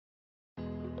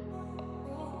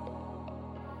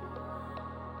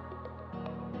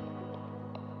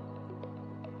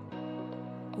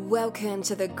Welcome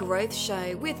to The Growth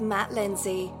Show with Matt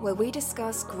Lindsay, where we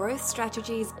discuss growth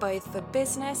strategies both for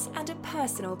business and a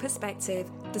personal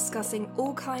perspective, discussing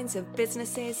all kinds of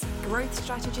businesses, growth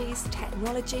strategies,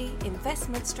 technology,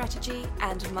 investment strategy,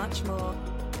 and much more.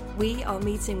 We are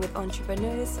meeting with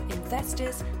entrepreneurs,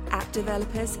 investors, app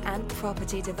developers, and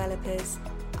property developers.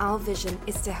 Our vision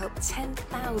is to help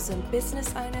 10,000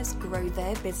 business owners grow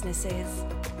their businesses.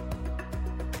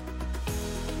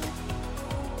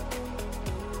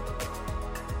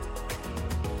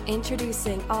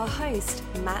 Introducing our host,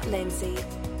 Matt Lindsay.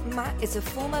 Matt is a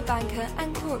former banker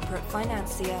and corporate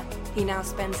financier. He now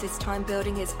spends his time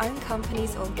building his own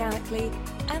companies organically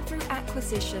and through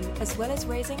acquisition, as well as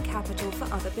raising capital for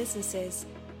other businesses.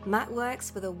 Matt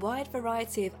works with a wide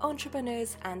variety of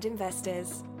entrepreneurs and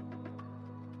investors.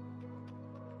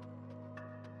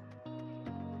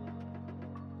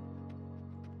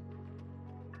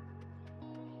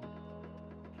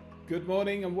 Good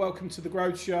morning and welcome to The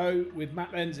Growth Show with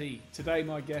Matt Lindsay. Today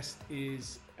my guest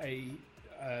is a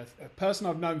person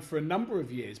I've known for a number of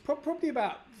years, probably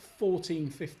about 14,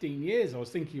 15 years. I was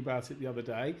thinking about it the other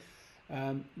day.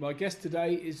 My guest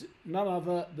today is none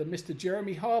other than Mr.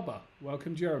 Jeremy Harbour.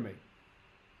 Welcome, Jeremy.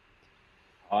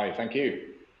 Hi, thank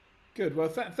you. Good. Well,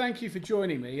 thank you for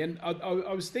joining me. And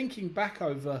I was thinking back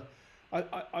over...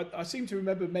 I seem to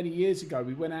remember many years ago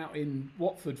we went out in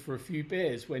Watford for a few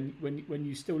beers when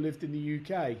you still lived in the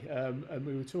UK, and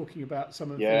we were talking about some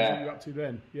of the things that you were up to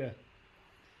then.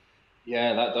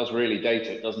 Yeah, that does really date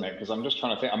it, doesn't it? Because I'm just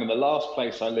trying to think. I mean, the last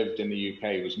place I lived in the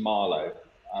UK was Marlow,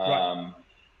 Right.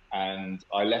 and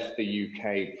I left the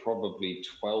UK probably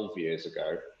 12 years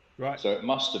ago. Right. So it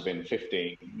must have been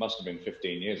 15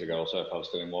 years ago or so if I was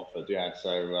still in Watford. Yeah.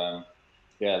 So.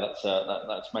 Yeah,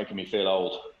 that's making me feel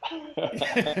old.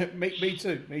 me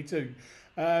too.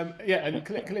 And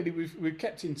clearly we've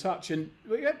kept in touch, and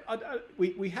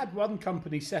we had one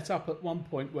company set up at one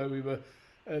point where we were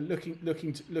looking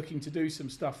to do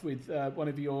some stuff with one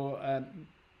of your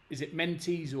is it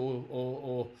mentees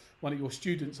or one of your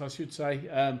students, I should say.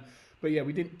 But yeah,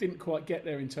 we didn't quite get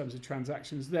there in terms of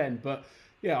transactions then. But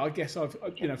yeah, I guess I've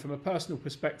from a personal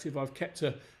perspective, I've kept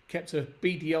a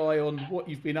beady eye on what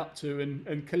you've been up to,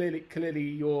 and clearly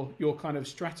your kind of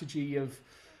strategy of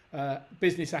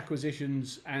business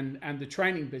acquisitions and the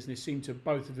training business seem to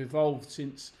both have evolved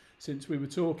since we were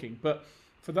talking. But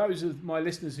for those of my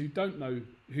listeners who don't know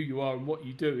who you are and what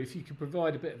you do, if you could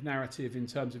provide a bit of narrative in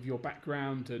terms of your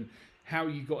background and how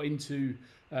you got into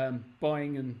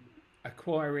buying and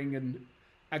acquiring and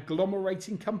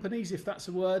agglomerating companies, if that's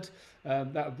a word,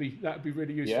 that would be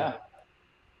really useful.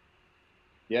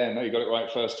 Yeah, no, you got it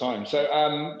right first time. So,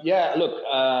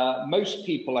 look, most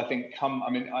people, I think,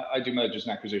 I do mergers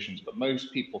and acquisitions, but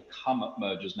most people come at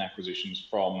mergers and acquisitions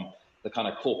from the kind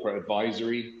of corporate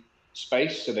advisory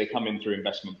space. So they come in through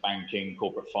investment banking,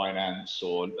 corporate finance,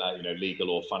 or, legal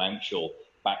or financial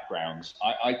backgrounds.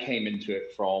 I came into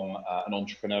it from an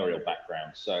entrepreneurial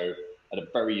background. So at a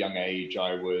very young age,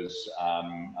 I was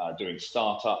doing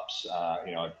startups.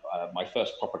 My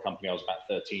first proper company, I was about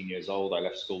 13 years old. I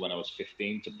left school when I was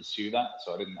 15 to pursue that.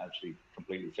 So I didn't actually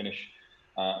completely finish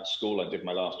school. I did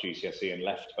my last GCSE and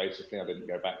left, basically. I didn't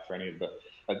go back for any of the...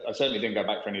 I certainly didn't go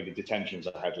back for any of the detentions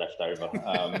I had left over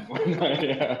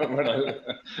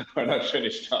when I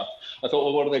finished up. I thought,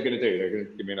 well, what are they going to do? They're going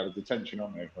to give me another detention,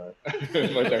 aren't they,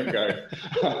 if I don't go?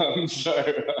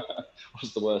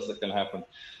 What's the worst that can happen?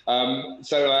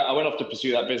 So I went off to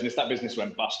pursue that business. That business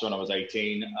went bust when I was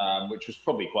 18, which was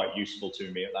probably quite useful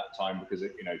to me at that time because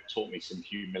it, taught me some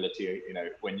humility.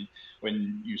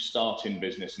 When you start in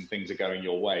business and things are going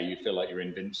your way, you feel like you're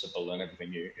invincible and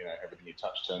everything you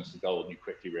touch turns to gold, and you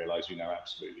quickly realize you know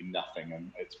absolutely nothing,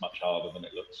 and it's much harder than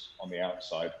it looks on the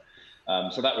outside.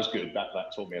 So that was good. That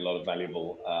taught me a lot of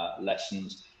valuable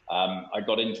lessons. I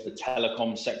got into the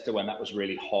telecom sector when that was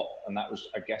really hot, and that was,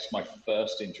 I guess, my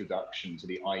first introduction to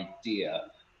the idea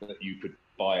that you could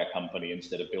buy a company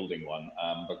instead of building one,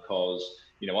 because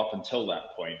up until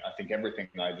that point, I think everything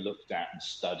I'd looked at and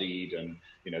studied, and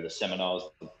the seminars,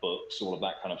 the books, all of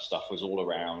that kind of stuff was all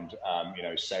around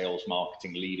sales,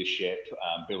 marketing, leadership,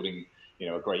 building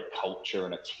a great culture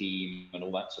and a team and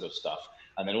all that sort of stuff.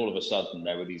 And then all of a sudden,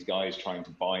 there were these guys trying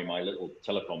to buy my little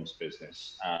telecoms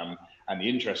business. And the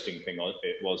interesting thing of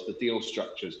it was the deal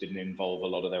structures didn't involve a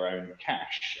lot of their own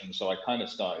cash. And so I kind of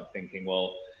started thinking,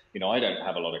 well, I don't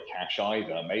have a lot of cash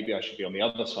either. Maybe I should be on the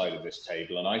other side of this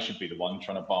table, and I should be the one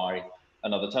trying to buy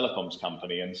another telecoms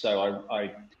company. And so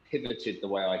I pivoted the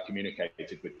way I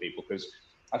communicated with people, because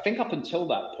I think up until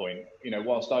that point,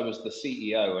 whilst I was the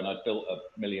CEO and I'd built £1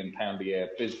 million a year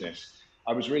business,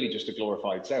 I was really just a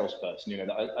glorified salesperson. You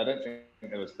know, I don't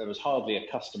think there was hardly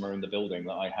a customer in the building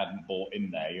that I hadn't bought in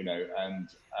there. You know,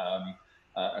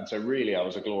 and so really I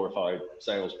was a glorified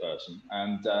salesperson.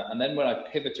 And then when I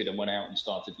pivoted and went out and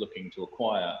started looking to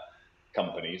acquire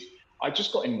companies, I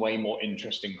just got in way more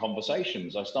interesting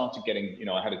conversations. I started getting, you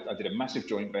know, I did a massive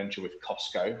joint venture with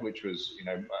Costco, which was, you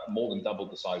know, more than double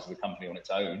the size of the company on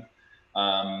its own.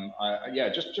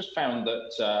 Just found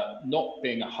that not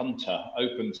being a hunter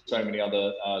opened so many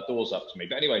other doors up to me.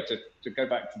 But anyway, to go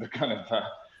back to the kind of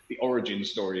the origin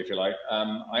story, if you like,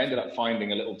 I ended up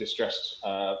finding a little distressed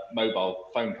mobile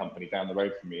phone company down the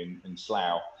road from me in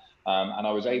Slough. And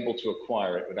I was able to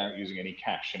acquire it without using any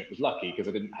cash. And it was lucky because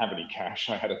I didn't have any cash.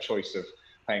 I had a choice of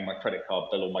paying my credit card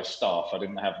bill or my staff. I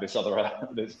didn't have this other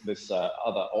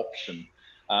other option.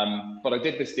 But I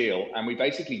did this deal, and we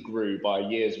basically grew by a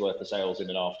year's worth of sales in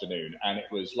an afternoon. And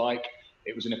it was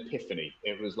an epiphany.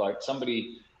 It was like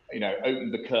somebody, you know,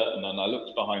 opened the curtain, and I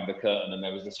looked behind the curtain, and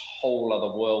there was this whole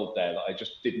other world there that I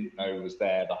just didn't know was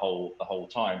there the whole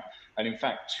time. And in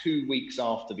fact, 2 weeks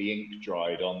after the ink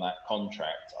dried on that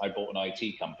contract, I bought an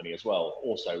IT company as well,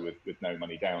 also with no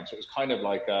money down. So it was kind of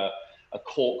like a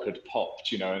cork had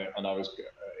popped, you know, and I was,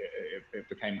 it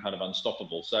became kind of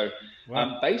unstoppable. So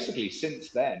wow. basically, since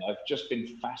then, I've just been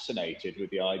fascinated with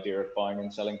the idea of buying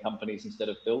and selling companies instead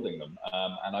of building them.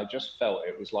 And I just felt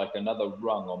it was like another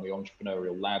rung on the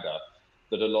entrepreneurial ladder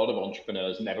that a lot of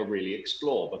entrepreneurs never really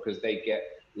explore because they get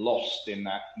lost in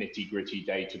that nitty gritty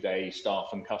day-to-day staff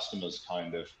and customers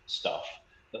kind of stuff,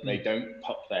 that they don't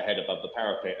pop their head above the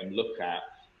parapet and look at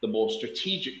the more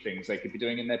strategic things they could be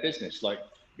doing in their business, like,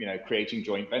 you know, creating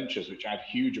joint ventures which add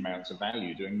huge amounts of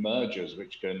value, doing mergers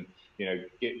which can, you know,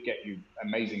 get you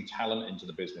amazing talent into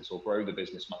the business or grow the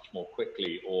business much more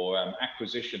quickly, or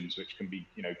acquisitions which can be,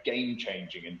 you know, game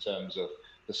changing in terms of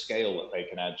the scale that they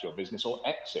can add to your business, or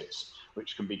exits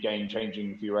which can be game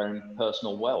changing for your own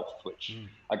personal wealth, which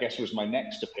I guess was my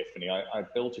next epiphany. I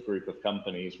built a group of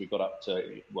companies. We got up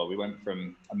to, well, we went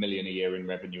from $1 million a year in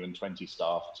revenue and 20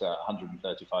 staff to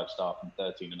 135 staff and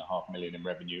 13.5 million in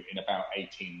revenue in about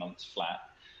 18 months flat.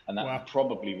 And that Wow. that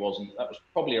was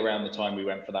probably around the time we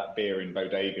went for that beer in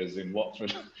bodegas in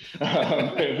Watford.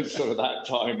 It was sort of that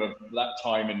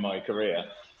time in my career.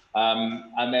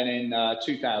 And then in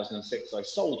 2006, I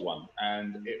sold one,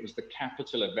 and it was the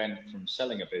capital event from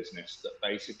selling a business that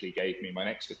basically gave me my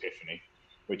next epiphany,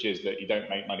 which is that you don't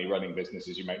make money running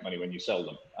businesses, you make money when you sell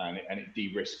them, and it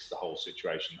de-risks the whole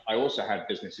situation. I also had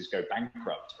businesses go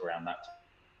bankrupt around that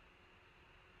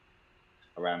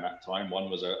time. One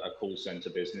was a call center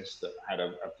business that had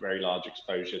a very large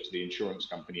exposure to the insurance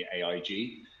company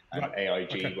AIG. And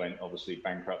right. AIG went obviously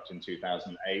bankrupt in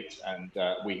 2008, and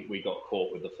we got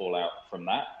caught with the fallout from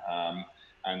that.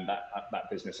 And that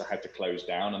business I had to close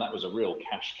down, and that was a real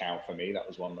cash cow for me. That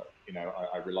was one that, you know,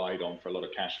 I relied on for a lot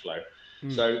of cash flow.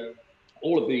 So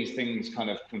all of these things kind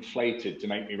of conflated to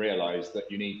make me realize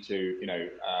that you need to, you know,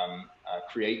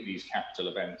 create these capital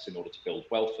events in order to build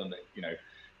wealth, and that, you know,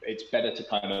 it's better to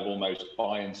kind of almost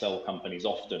buy and sell companies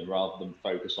often rather than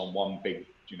focus on one big,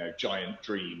 you know, giant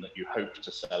dream that you hope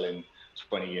to sell in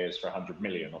 20 years for 100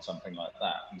 million or something like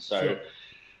that. And so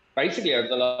basically over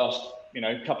the last, you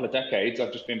know, couple of decades,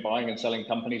 I've just been buying and selling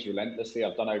companies relentlessly.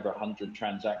 I've done over 100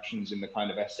 transactions in the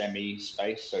kind of SME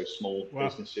space, so small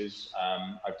businesses.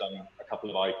 I've done a couple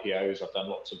of IPOs. I've done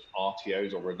lots of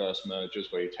RTOs, or reverse mergers,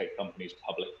 where you take companies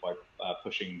public by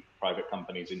pushing private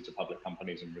companies into public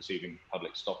companies and receiving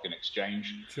public stock in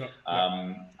exchange.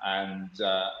 And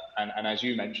as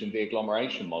you mentioned, the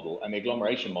agglomeration model. And the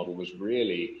agglomeration model was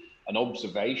really an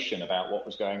observation about what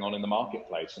was going on in the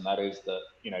marketplace, and that is that,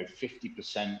 you know,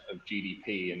 50% of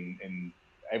GDP in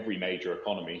every major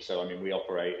economy. So I mean, we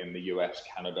operate in the US,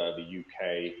 Canada, the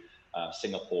UK,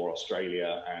 Singapore,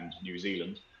 Australia, and New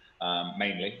Zealand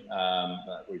mainly.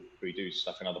 We do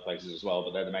stuff in other places as well,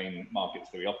 but they're the main markets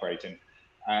that we operate in.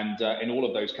 And in all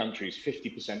of those countries,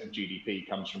 50% of GDP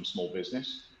comes from small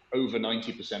business. Over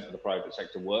 90% of the private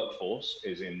sector workforce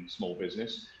is in small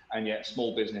business, and yet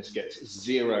small business gets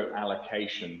zero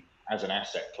allocation as an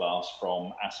asset class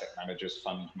from asset managers,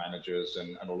 fund managers,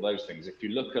 and all those things. If you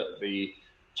look at the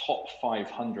top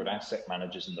 500 asset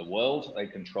managers in the world, they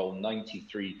control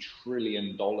 $93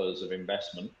 trillion of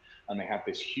investment, and they have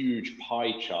this huge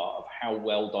pie chart of how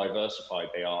well diversified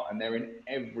they are, and they're in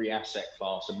every asset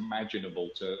class imaginable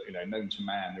to, you know, known to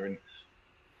man. They're in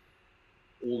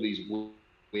all these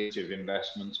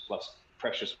investments plus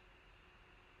precious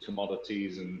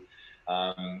commodities and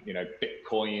you know,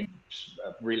 Bitcoin,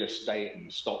 real estate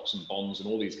and stocks and bonds and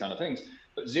all these kind of things,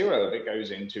 but zero of it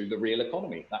goes into the real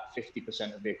economy, that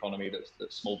 50% of the economy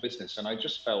that's small business. And I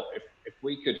just felt if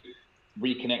we could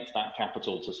reconnect that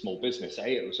capital to small business.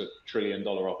 It was $1 trillion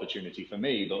opportunity for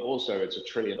me, but also it's $1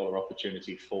 trillion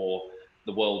opportunity for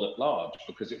the world at large,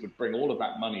 because it would bring all of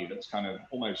that money that's kind of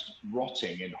almost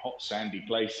rotting in hot, sandy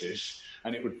places,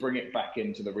 and it would bring it back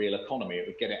into the real economy. It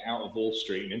would get it out of Wall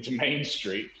Street and into Main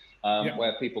Street,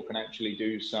 where people can actually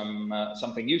do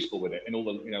something useful with it in all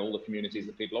the communities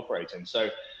that people operate in. So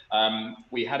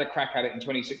we had a crack at it in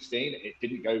 2016. It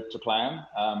didn't go to plan,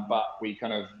 but we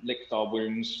kind of licked our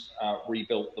wounds,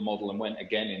 rebuilt the model, and went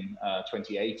again in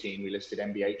 2018. We listed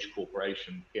MBH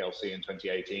Corporation PLC in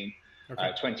 2018.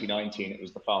 Okay. 2019, it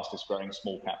was the fastest growing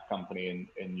small cap company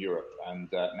in Europe, and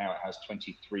now it has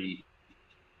 23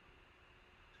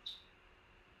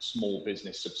 small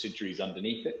business subsidiaries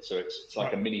underneath it. So it's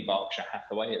like a mini Berkshire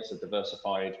Hathaway. It's a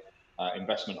diversified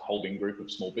investment holding group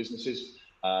of small businesses.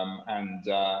 We're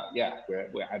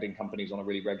adding companies on a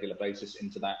really regular basis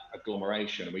into that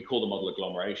agglomeration. And we call the model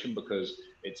agglomeration because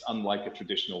it's unlike a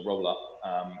traditional roll-up,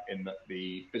 in that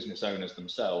the business owners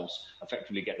themselves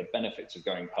effectively get the benefits of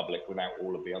going public without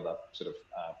all of the other sort of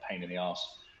pain in the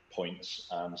arse points.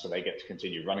 So they get to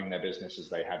continue running their business as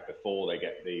they had before. They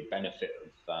get the benefit of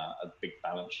a big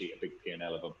balance sheet, a big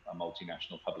P&L of a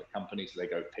multinational public company. So they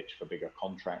go pitch for bigger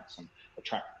contracts and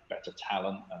attract better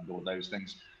talent and all those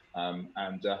things.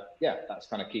 That's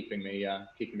kind of keeping me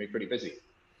pretty busy.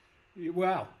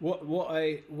 Wow, what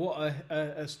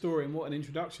a story, and what an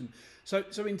introduction. So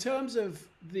in terms of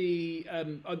the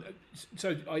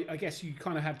I guess you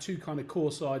kind of have two kind of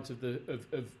core sides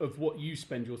of what you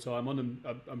spend your time on, and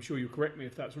I'm sure you'll correct me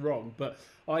if that's wrong, but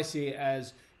I see it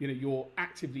as, you're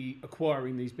actively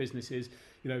acquiring these businesses,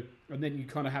 and then you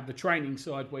kind of have the training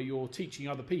side where you're teaching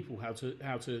other people how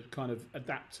to kind of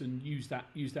adapt and use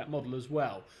that model as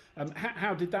well.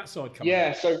 How did that side come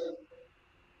about? So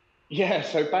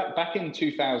back in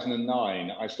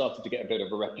 2009, I started to get a bit of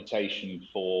a reputation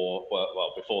for,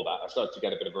 before that, I started to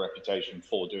get a bit of a reputation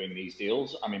for doing these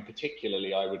deals. I mean,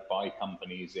 particularly I would buy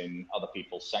companies in other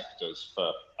people's sectors for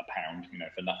 £1,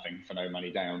 for nothing, for no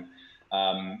money down.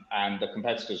 And the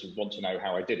competitors would want to know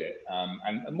how I did it.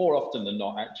 And more often than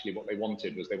not, actually what they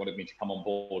wanted was they wanted me to come on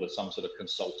board as some sort of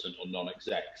consultant or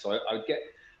non-exec. So I would get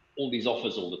all these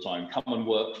offers all the time: come and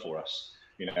work for us.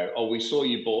 We saw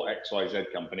you bought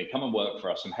XYZ company, come and work for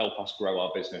us and help us grow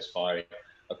our business by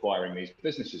acquiring these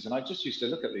businesses. And I just used to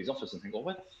look at these offers and think, well,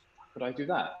 where the fuck could I do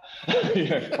that?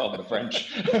 Pardon the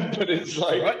French, but it's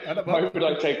like, why would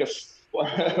I take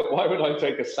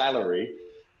a salary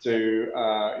to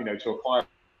acquire a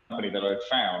company that I'd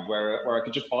found where I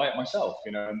could just buy it myself,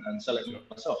 and sell it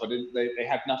myself? They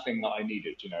had nothing that I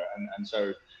needed, and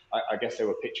so I guess they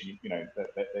were pitching,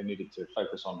 that they needed to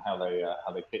focus on how they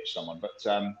pitch someone. But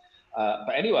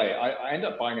anyway, I ended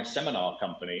up buying a seminar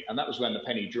company, and that was when the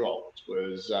penny dropped.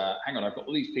 Hang on, I've got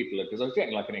all these people, because I was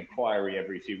getting like an inquiry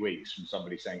every few weeks from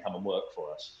somebody saying, come and work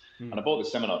for us. And I bought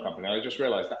this seminar company, and I just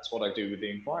realized that's what I do with the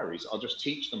inquiries. I'll just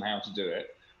teach them how to do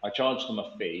it. I charge them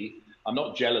a fee. I'm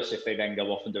not jealous if they then go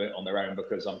off and do it on their own,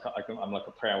 because I'm like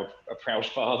a proud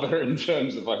father in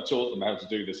terms of I've taught them how to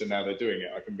do this and now they're doing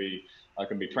it. I can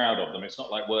be proud of them. It's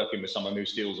not like working with someone who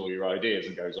steals all your ideas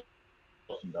and goes off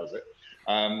and does it.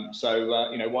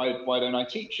 Why don't I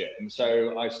teach it? And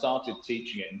so I started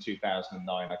teaching it in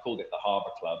 2009. I called it the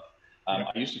Harbour Club.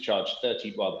 I used to charge the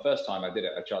first time I did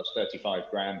it, I charged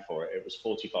 35 grand for it. It was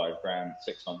 45 grand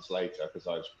 6 months later, because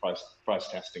I was price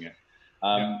testing it.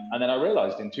 And then I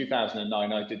realized in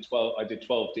 2009, I did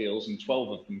 12 deals, and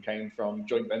 12 of them came from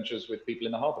joint ventures with people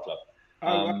in the Harbour Club.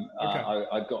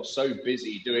 I got so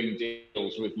busy doing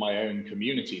deals with my own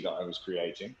community that I was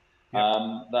creating,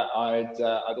 that I'd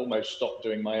almost stopped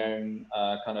doing my own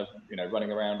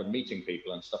running around and meeting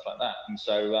people and stuff like that. And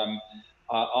so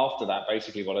after that,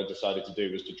 basically what I decided to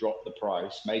do was to drop the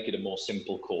price, make it a more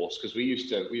simple course, because we used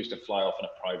to fly off in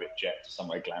a private jet to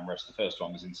somewhere glamorous. The first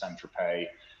one was in Saint-Tropez.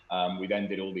 We then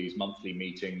did all these monthly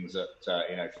meetings at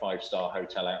 5-star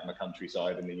hotel out in the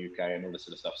countryside in the UK and all this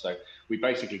sort of stuff. So we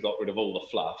basically got rid of all the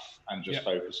fluff and just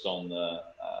focused on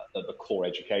the core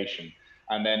education.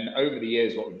 And then over the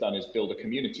years, what we've done is build a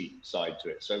community side to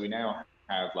it. So we now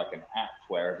have like an app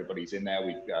where everybody's in there.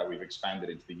 We've expanded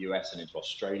into the US and into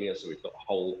Australia, so we've got the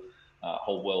whole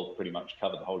world pretty much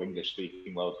covered, the whole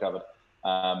English-speaking world covered.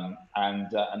 And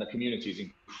the community is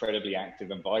incredibly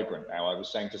active and vibrant now. I was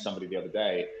saying to somebody the other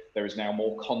day, there is now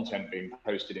more content being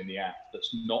posted in the app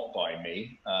that's not by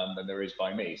me than there is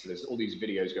by me. So there's all these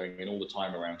videos going in all the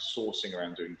time around sourcing,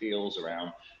 around doing deals,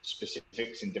 around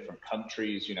specifics in different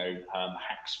countries,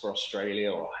 hacks for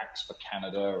Australia or hacks for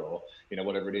Canada or,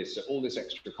 whatever it is. So all this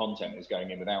extra content is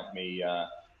going in without me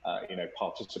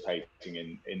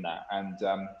participating in that, and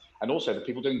also the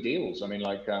people doing deals. I mean,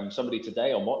 like somebody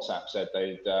today on WhatsApp said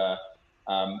they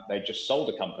just sold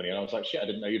a company, and I was like, shit, I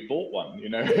didn't know you'd bought one.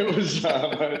 It was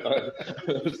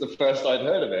it was the first I'd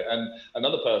heard of it. And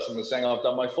another person was saying, I've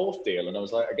done my fourth deal, and I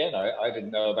was like, again, I didn't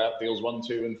know about deals 1,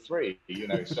 2, and 3.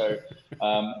 So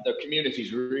the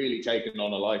community's really taken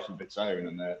on a life of its own,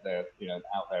 and they're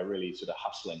out there really sort of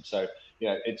hustling. So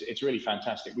it's really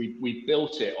fantastic. We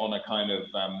built it on a kind of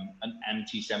an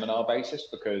anti-seminar basis,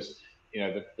 because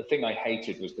the thing I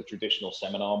hated was the traditional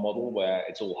seminar model where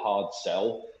it's all hard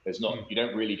sell. You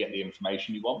don't really get the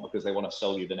information you want, because they want to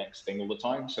sell you the next thing all the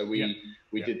time. So we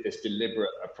did this deliberate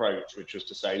approach, which was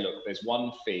to say, look, there's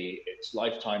one fee, it's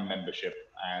lifetime membership,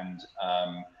 and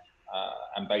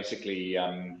basically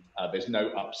there's no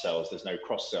upsells, there's no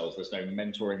cross sells, there's no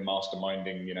mentoring,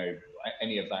 masterminding,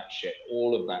 any of that shit.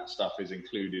 All of that stuff is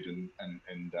included and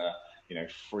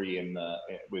free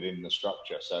within the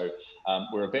structure. So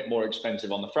we're a bit more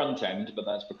expensive on the front end, but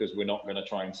that's because we're not going to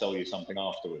try and sell you something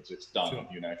afterwards. It's done, Sure.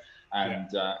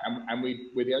 And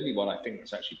we're the only one, I think,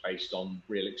 that's actually based on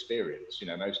real experience.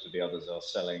 Most of the others are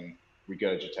selling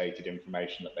regurgitated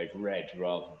information that they've read,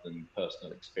 rather than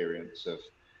personal experience of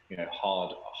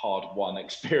hard won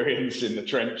experience in the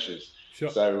trenches. Sure.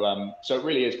 So it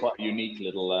really is quite a unique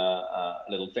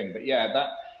little thing. But yeah,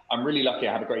 I'm really lucky.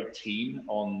 I have a great team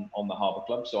on the Harbour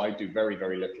Club, so I do very,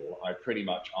 very little. I pretty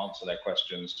much answer their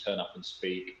questions, turn up and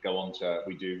speak,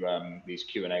 we do these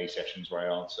Q&A sessions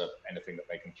where I answer anything that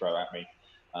they can throw at me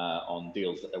on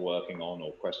deals that they're working on,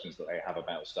 or questions that they have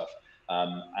about stuff.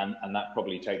 And that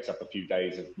probably takes up a few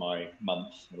days of my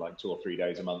month, like 2 or 3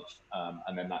 days a month.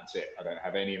 And then that's it. I don't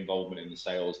have any involvement in the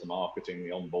sales, the marketing, the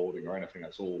onboarding, or anything.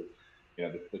 That's all,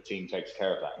 the team takes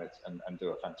care of that, and do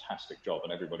a fantastic job.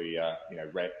 And everybody,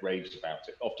 raves about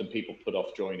it. Often people put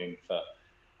off joining for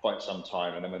quite some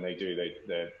time, and then when they do,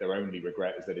 their only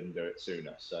regret is they didn't do it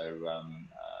sooner. So,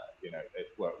 it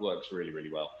works really, really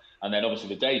well. And then obviously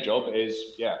the day job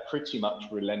is, pretty much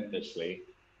relentlessly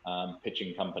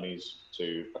pitching companies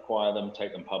to acquire them,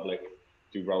 take them public,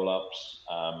 do roll-ups,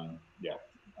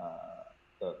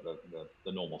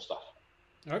 the normal stuff.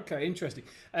 Okay, interesting.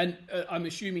 And I'm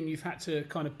assuming you've had to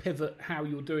kind of pivot how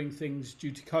you're doing things due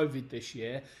to COVID this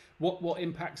year. What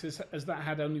impacts has that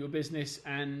had on your business?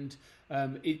 And are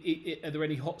there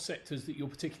any hot sectors that you're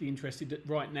particularly interested in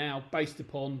right now, based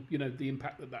upon the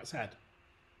impact that's had?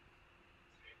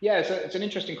 Yeah, it's an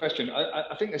interesting question.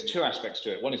 I think there's two aspects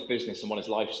to it. One is business and one is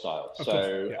lifestyle. Of so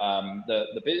course, yeah.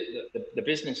 The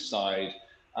business side,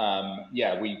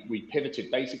 we pivoted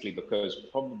basically because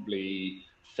probably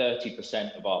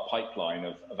 30% of our pipeline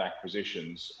of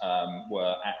acquisitions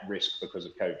were at risk because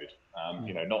of COVID.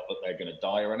 Not that they're going to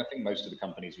die or anything. Most of the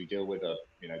companies we deal with are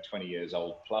 20 years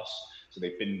old plus, so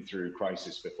they've been through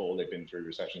crisis before, they've been through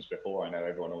recessions before. I know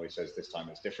everyone always says this time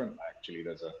it's different. Actually,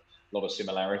 there's a lot of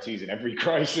similarities in every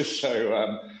crisis.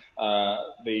 So so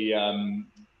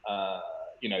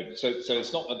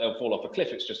it's not that they'll fall off a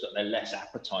cliff. It's just that they're less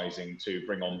appetizing to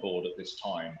bring on board at this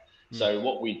time. So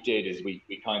what we did is we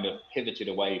kind of pivoted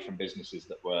away from businesses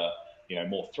that were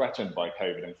more threatened by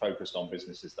COVID, and focused on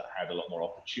businesses that had a lot more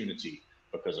opportunity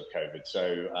because of COVID.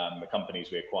 So the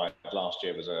companies we acquired last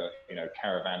year was a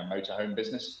caravan and motorhome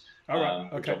business,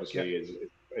 which obviously is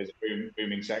a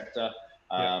booming sector.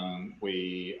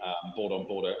 We brought on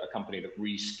board a company that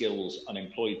reskills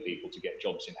unemployed people to get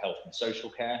jobs in health and social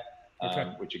care,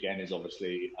 which again is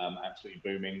obviously absolutely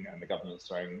booming, and the government's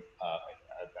throwing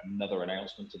another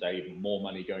announcement today, even more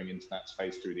money going into that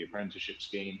space through the apprenticeship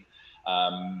scheme.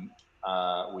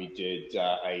 We did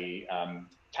a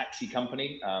taxi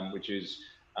company, which is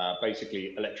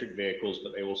basically electric vehicles,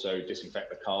 but they also disinfect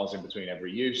the cars in between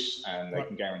every use, and they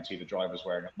can guarantee the drivers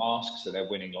wearing a mask. So they're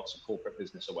winning lots of corporate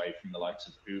business away from the likes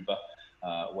of Uber,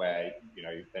 where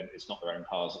then it's not their own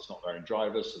cars, it's not their own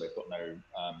drivers, so they've got no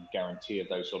guarantee of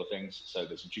those sort of things. So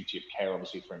there's a duty of care,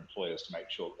 obviously, for employers to make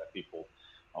sure that people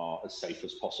are as safe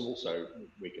as possible, so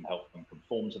we can help them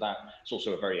conform to that. It's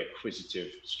also a very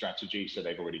acquisitive strategy, so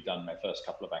they've already done their first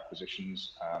couple of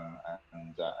acquisitions,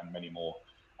 and many more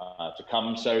to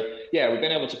come. So we've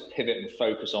been able to pivot and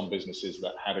focus on businesses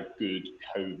that had a good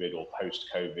COVID or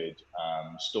post-COVID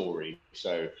story.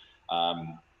 So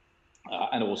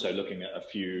and also looking at a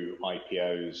few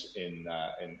IPOs in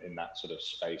that sort of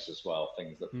space as well,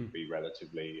 things that would be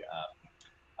relatively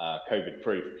COVID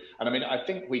proof. And I mean, I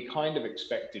think we kind of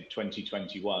expected we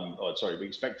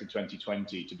expected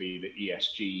 2020 to be the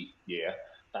ESG year.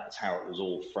 That's how it was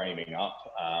all framing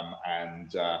up.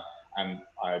 And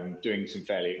I'm doing some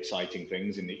fairly exciting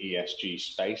things in the ESG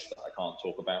space that I can't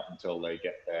talk about until they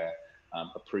get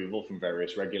approval from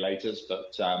various regulators,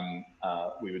 but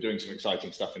we were doing some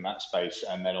exciting stuff in that space.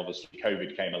 And then obviously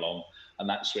COVID came along, and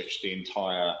that switched the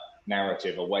entire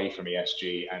narrative away from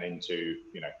ESG and into,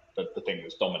 the thing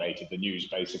that's dominated the news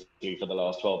basically for the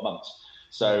last 12 months.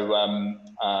 So,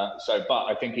 but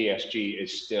I think ESG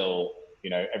is still,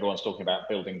 everyone's talking about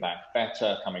building back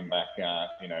better, coming back,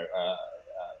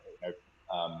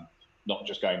 not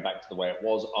just going back to the way it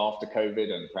was after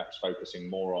COVID, and perhaps focusing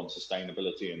more on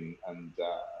sustainability and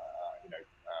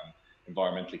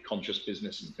environmentally conscious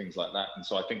business and things like that. And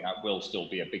so I think that will still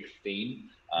be a big theme,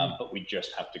 but we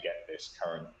just have to get this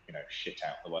current, shit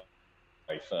out the way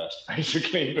first,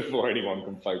 basically, before anyone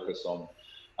can focus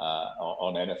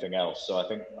on anything else. So I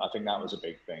think that was a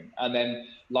big thing. And then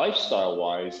lifestyle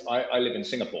wise, I live in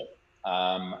Singapore,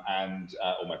 or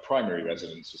my primary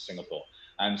residence is Singapore.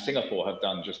 And Singapore have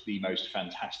done just the most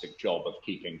fantastic job of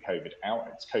keeping COVID out.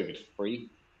 It's COVID free.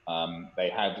 They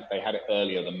had it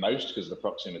earlier than most because of the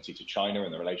proximity to China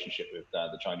and the relationship with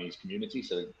the Chinese community.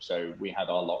 So we had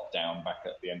our lockdown back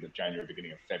at the end of January,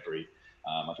 beginning of February.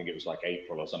 I think it was like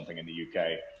April or something in the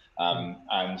UK.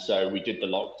 And so we did the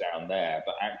lockdown there.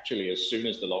 But actually, as soon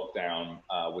as the lockdown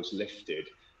was lifted,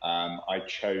 I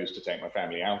chose to take my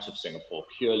family out of Singapore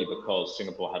purely because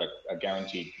Singapore had a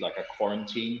guaranteed, like a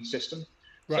quarantine system.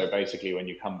 Right. So basically, when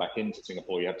you come back into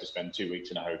Singapore, you have to spend 2 weeks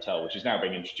in a hotel, which is now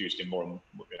being introduced in more and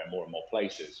more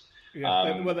places.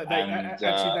 Yeah,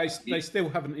 they still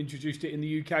haven't introduced it in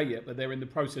the UK yet, but they're in the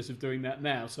process of doing that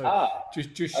now. So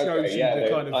just shows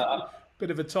bit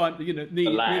of a time,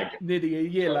 nearly a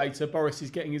year later, Boris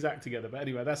is getting his act together. But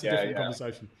anyway, that's a different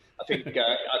conversation.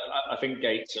 I think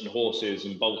gates and horses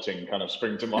and bolting kind of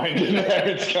spring to mind in there.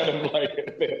 It's kind of like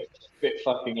a bit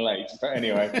fucking late. But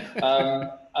anyway,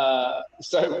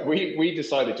 so we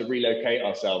decided to relocate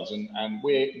ourselves, and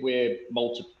we're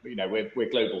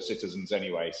global citizens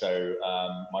anyway. So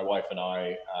my wife and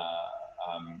I,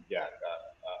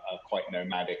 are quite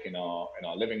nomadic in our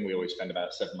living. We always spend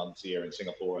about 7 months a year in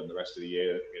Singapore, and the rest of the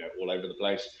year, all over the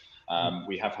place.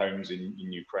 We have homes in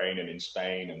Ukraine and in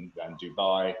Spain and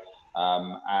Dubai.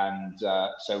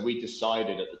 So we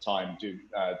decided at the time,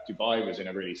 Dubai was in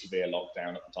a really severe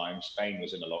lockdown at the time. Spain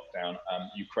was in a lockdown.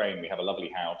 Ukraine, we have a lovely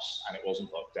house and it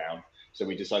wasn't locked down. So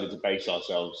we decided to base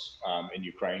ourselves in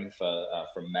Ukraine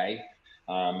from May.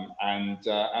 And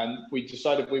we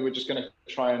decided we were just going to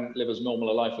try and live as normal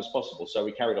a life as possible. So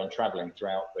we carried on traveling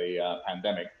throughout the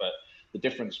pandemic. But the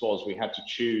difference was we had to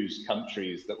choose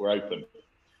countries that were open.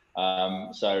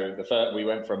 So we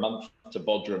went for a month to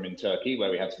Bodrum in Turkey,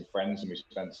 where we had some friends, and we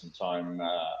spent some time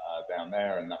down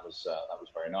there, and that was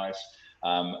very nice.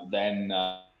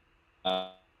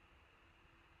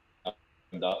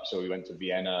 So we went to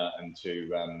Vienna and to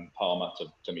Palma,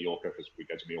 to Mallorca, because we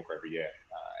go to Mallorca every year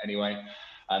anyway.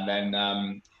 And then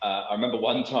I remember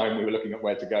one time we were looking at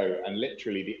where to go, and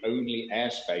literally the only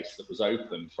airspace that was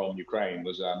open from Ukraine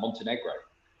was Montenegro.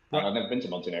 And I've never been to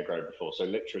Montenegro before, so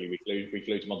literally we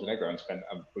flew to Montenegro and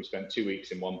we spent 2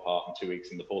 weeks in one part and 2 weeks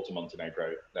in the port of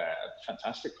Montenegro there.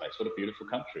 Fantastic place, what a beautiful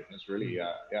country. It's really,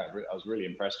 I was really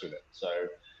impressed with it. So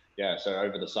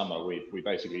over the summer we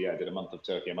basically did a month of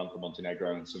Turkey, a month of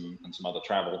Montenegro, and some other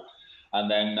travel.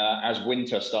 And then as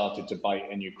winter started to bite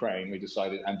in Ukraine, we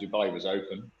decided, and Dubai was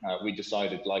open, we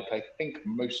decided, like I think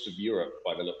most of Europe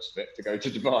by the looks of it, to go to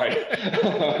Dubai.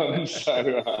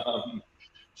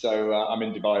 So I'm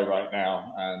in Dubai right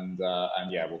now, and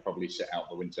we'll probably sit out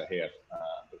the winter here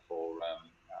before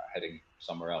heading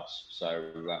somewhere else. So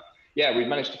we've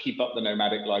managed to keep up the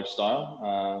nomadic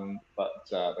lifestyle, but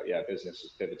business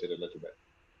has pivoted a little bit.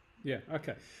 Yeah,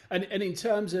 okay. And in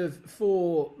terms of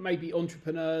for maybe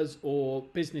entrepreneurs or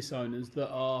business owners that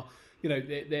are,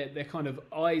 their kind of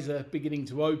eyes are beginning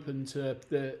to open to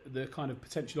the kind of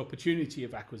potential opportunity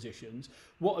of acquisitions,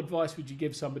 what advice would you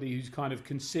give somebody who's kind of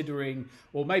considering,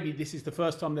 or maybe this is the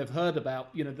first time they've heard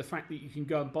about, the fact that you can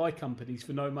go and buy companies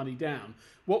for no money down?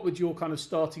 What would your kind of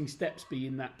starting steps be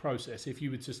in that process if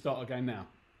you were to start again now?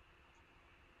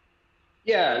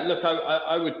 Yeah, look,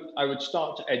 I would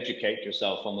start to educate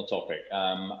yourself on the topic.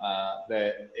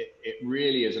 It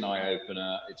really is an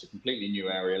eye-opener. It's a completely new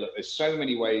area. Look, there's so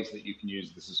many ways that you can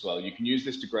use this as well. You can use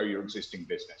this to grow your existing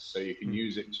business. So you can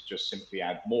use it to just simply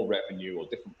add more revenue or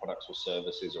different products or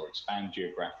services, or expand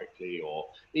geographically, or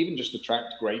even just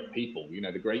attract great people.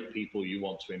 The great people you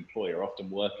want to employ are often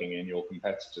working in your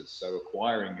competitors. So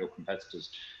acquiring your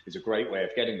competitors is a great way of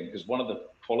getting them, because one of the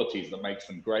qualities that makes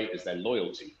them great is their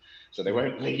loyalty. So they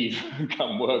won't leave and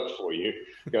come work for you,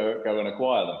 go and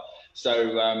acquire them.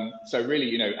 So really,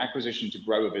 you know, acquisition to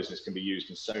grow a business can be used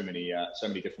in so many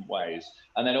different ways.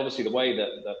 And then obviously the way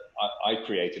that I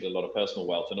created a lot of personal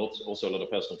wealth and also a lot of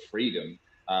personal freedom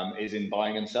is in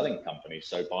buying and selling companies.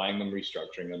 So buying them,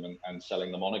 restructuring them, and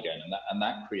selling them on again. And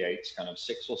that creates kind of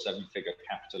 6 or 7 figure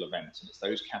capital events. And it's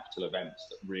those capital events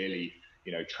that really,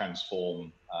 you know,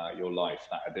 transform your life.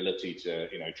 That ability to,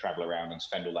 you know, travel around and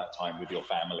spend all that time with your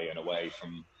family and away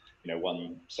from, you know,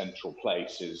 one central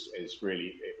place is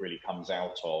really, it really comes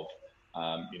out of,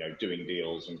 you know, doing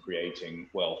deals and creating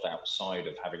wealth outside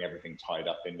of having everything tied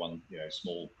up in one, you know,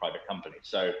 small private company.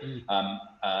 So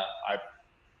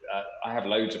I have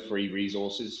loads of free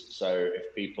resources. So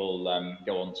if people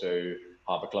go on to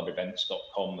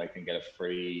harbourclubevents.com, they can get a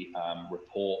free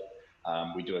report.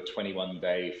 We do a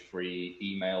 21-day free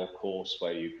email course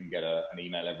where you can get an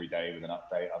email every day with an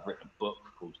update. I've written a book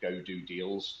called Go Do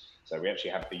Deals. So we actually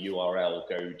have the URL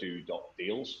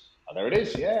godo.deals. Oh, there it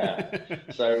is, yeah.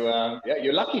 So yeah,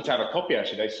 you're lucky to have a copy.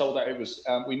 Actually, they sold out. It was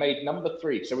we made number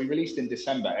 3. So we released in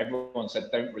December. Everyone said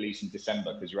don't release in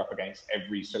December because you're up against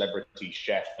every celebrity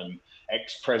chef and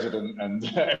ex-president and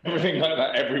everything like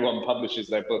that. Everyone publishes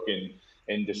their book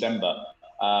in December.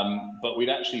 But we'd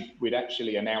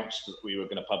actually announced that we were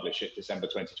going to publish it December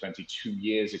 2020 2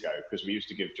 years ago, because we used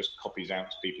to give just copies out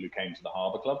to people who came to the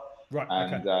Harbour Club. Right.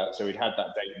 And so we'd had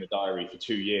that date in the diary for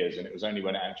 2 years, and it was only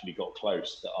when it actually got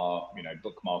close that our, you know,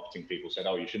 book marketing people said,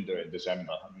 "Oh, you shouldn't do it in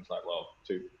December." And it's like, well,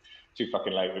 too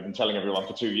fucking late. We've been telling everyone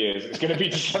for 2 years it's going to be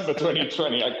December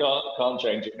 2020. I can't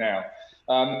change it now.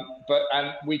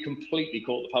 And we completely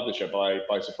caught the publisher by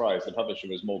surprise. The publisher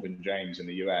was Morgan James in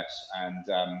the US,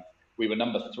 and we were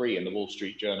number 3 in the Wall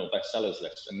Street Journal bestsellers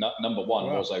list, and number 1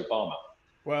 was Obama.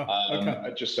 Wow.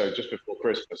 Okay. Just before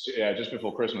Christmas, just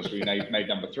before Christmas, we made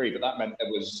number 3, but that meant there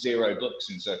was 0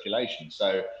 books in circulation.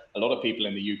 So a lot of people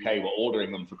in the UK were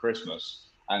ordering them for Christmas,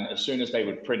 and as soon as they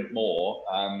would print more,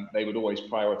 they would always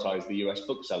prioritize the US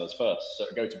booksellers first. So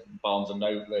go to Barnes and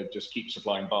Noble, they'd just keep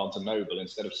supplying Barnes and Noble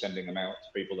instead of sending them out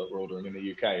to people that were ordering in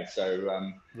the UK.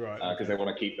 So because they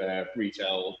want to keep their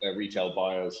retail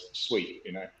buyers sweet,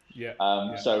 you know. Yeah.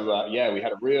 So we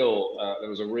had there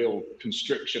was a real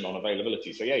constriction on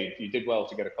availability. So yeah, you did well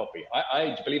to get a copy.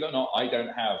 I believe it or not, I don't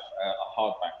have a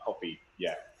hardback copy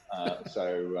yet.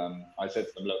 So I said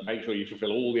to them, look, make sure you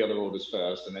fulfill all the other orders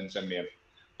first, and then send me a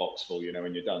box full, you know,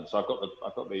 when you're done. So I've got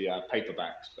the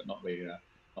paperbacks, but not the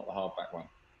hardback one.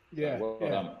 Yeah. So well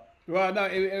done. Well, no,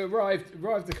 it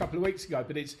arrived a couple of weeks ago,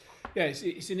 but it's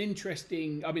an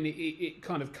interesting. I mean, it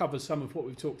kind of covers some of what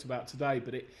we've talked about today,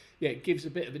 but it gives a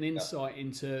bit of an insight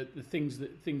into the things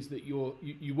that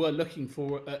you were looking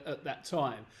for at that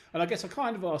time. And I guess I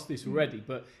kind of asked this already,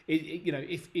 but you know,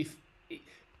 if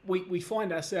we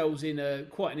find ourselves in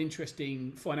quite an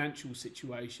interesting financial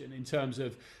situation in terms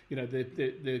of, you know,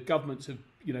 the governments have,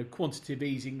 you know, quantitative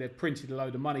easing. They've printed a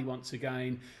load of money once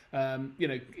again. You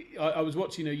know, I was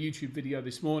watching a YouTube video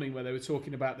this morning where they were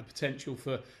talking about the potential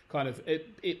for kind of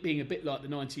it being a bit like the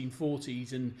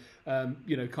 1940s and,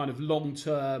 you know, kind of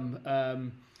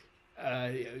long-term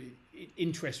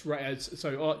interest rates,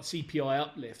 so CPI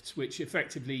uplifts, which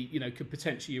effectively, you know, could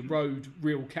potentially erode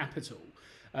real capital.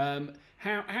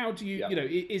 How do you, you know,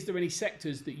 is there any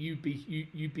sectors that you'd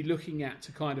be looking at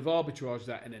to kind of arbitrage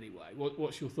that in any way?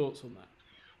 What's your thoughts on that?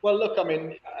 Well, look, I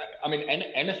mean,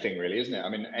 anything really, isn't it? I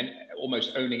mean,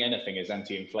 almost owning anything is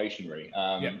anti-inflationary.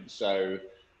 So,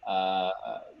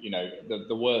 you know,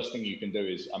 the worst thing you can do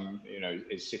is, you know,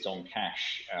 is sit on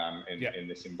cash in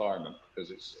this environment,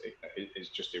 because it's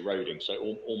just eroding.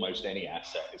 So almost any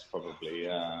asset is probably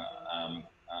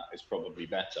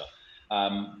better. I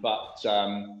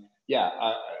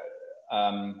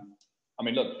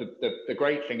mean, look, the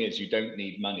great thing is you don't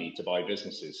need money to buy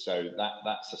businesses. So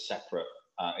that's a separate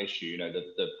issue. You know,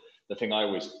 the thing I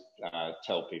always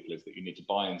tell people is that you need to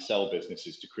buy and sell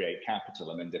businesses to create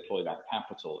capital, and then deploy that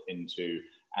capital into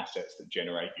assets that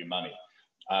generate you money.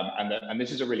 And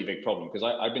this is a really big problem, because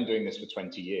I've been doing this for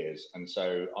 20 years. And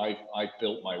so I've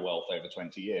built my wealth over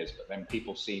 20 years, but then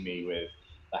people see me with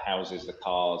the houses, the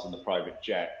cars, and the private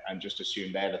jet, and just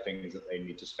assume they're the things that they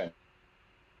need to spend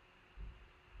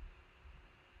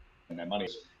their money.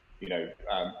 You know,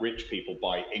 rich people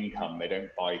buy income; they don't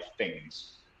buy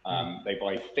things. They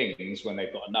buy things when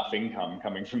they've got enough income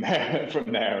coming from their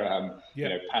you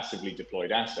know, passively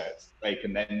deployed assets. They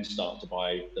can then start to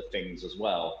buy the things as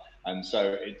well. And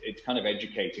so it's kind of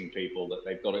educating people that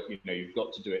they've got to, you know, you've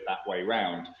got to do it that way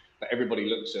round. But everybody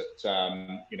looks at,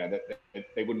 you know,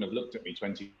 they wouldn't have looked at me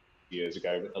 20 years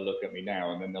ago, but they'll look at me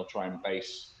now, and then they'll try and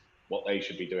base what they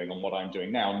should be doing on what I'm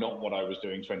doing now, not what I was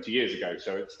doing 20 years ago.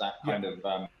 So it's that kind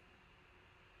of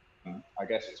I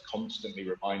guess it's constantly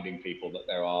reminding people that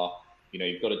there are,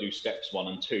 you've got to do steps 1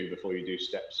 and 2 before you do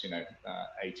steps,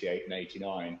 88 and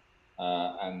 89.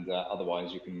 And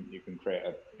otherwise you can create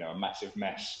a massive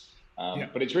mess. Yeah.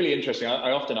 But it's really interesting.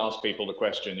 I often ask people the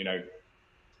question,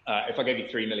 if I gave you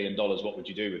 $3 million, what would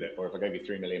you do with it? Or if I gave you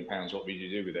 £3 million, what would you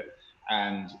do with it?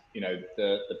 And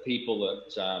the people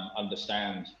that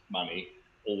understand money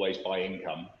always buy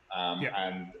income,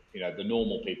 and the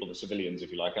normal people, the civilians,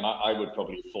 if you like, and I would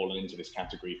probably have fallen into this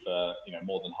category for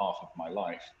more than half of my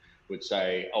life, would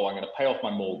say, oh, I'm going to pay off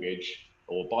my mortgage,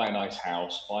 or buy a nice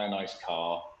house, buy a nice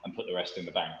car, and put the rest in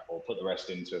the bank, or put the rest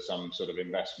into some sort of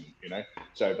investment,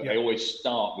 So, but they always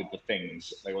start with the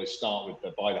things. They always start with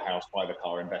the buy the house, buy the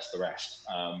car, invest the rest,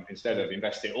 instead of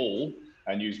invest it all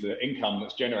and use the income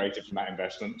that's generated from that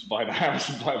investment to buy the house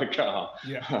and buy the car.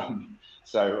 Yeah.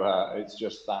 So it's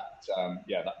just that,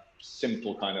 that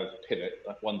simple kind of pivot,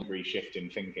 that 1 degree shift in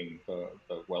thinking for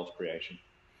wealth creation.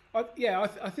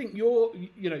 I think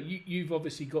you've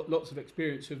obviously got lots of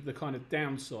experience of the kind of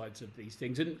downsides of these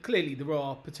things, and clearly there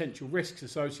are potential risks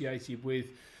associated with,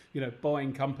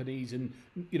 buying companies, and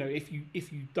if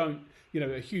you don't,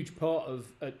 a huge part of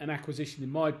an acquisition,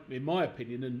 in my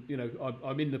opinion, and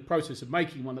I'm in the process of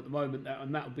making one at the moment,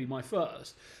 and that will be my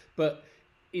first, but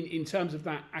in terms of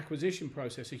that acquisition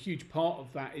process, a huge part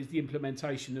of that is the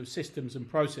implementation of systems and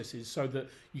processes so that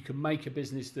you can make a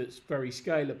business that's very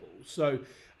scalable. So,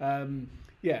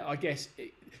 I guess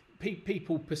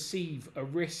people perceive a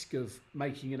risk of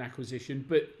making an acquisition,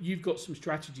 but you've got some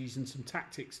strategies and some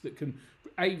tactics that can,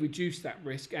 A, reduce that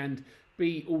risk, and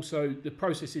B, also the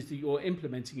processes that you're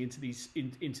implementing into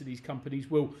these companies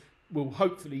will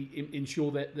hopefully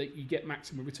ensure that you get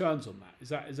maximum returns on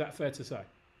that. Is that fair to say?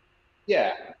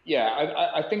 Yeah.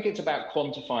 I think it's about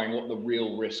quantifying what the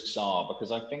real risks are,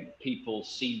 because I think people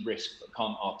see risk but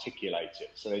can't articulate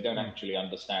it. So they don't actually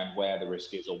understand where the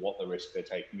risk is or what the risk they're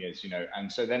taking is,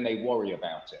 and so then they worry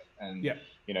about it. And,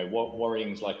 what worrying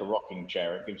is like a rocking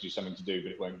chair. It gives you something to do,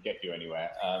 but it won't get you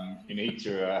anywhere. You need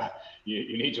to,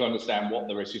 you need to understand what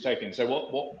the risk you're taking. So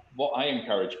what I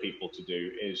encourage people to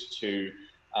do is to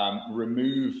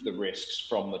remove the risks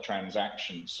from the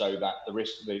transaction, so that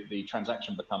the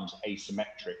transaction becomes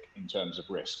asymmetric in terms of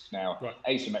risk. Now,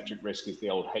 asymmetric risk is the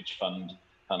old hedge fund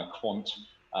kind of quant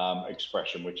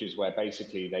expression, which is where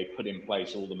basically they put in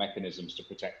place all the mechanisms to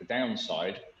protect the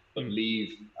downside, but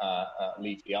leave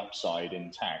the upside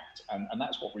intact. And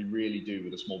that's what we really do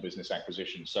with a small business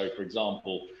acquisition. So, for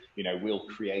example, we'll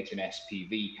create an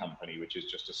SPV company, which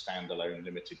is just a standalone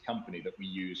limited company that we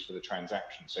use for the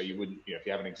transaction. So you wouldn't, if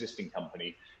you have an existing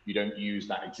company, you don't use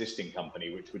that existing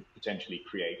company, which would potentially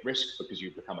create risk because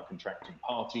you become a contracting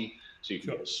party. So you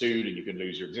can get sued and you can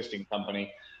lose your existing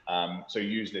company. So you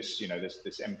use this,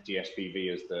 this empty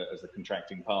SPV as the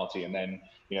contracting party, and then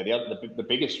the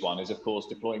biggest one is, of course,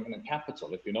 deployment of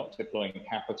capital. If you're not deploying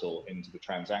capital into the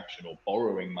transaction, or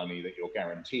borrowing money that you're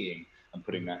guaranteeing and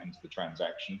putting that into the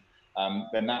transaction,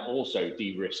 then that also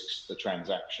de-risks the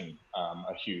transaction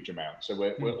a huge amount. So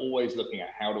we're always looking at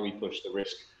how do we push the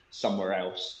risk somewhere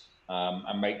else,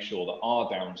 and make sure that our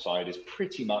downside is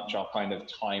pretty much our kind of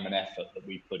time and effort that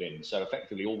we put in. So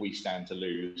effectively, all we stand to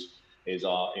lose is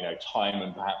our time,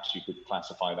 and perhaps you could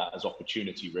classify that as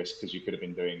opportunity risk, because you could have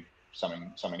been doing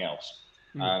something else.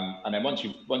 And then once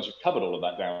you've covered all of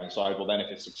that downside, well, then if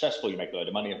it's successful, you make a load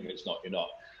of money. If it's not, you're not.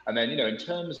 And then in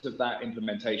terms of that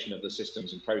implementation of the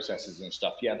systems and processes and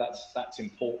stuff, that's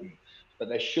important. But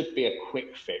there should be a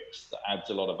quick fix that adds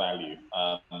a lot of value.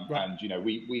 And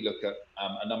we look at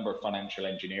a number of financial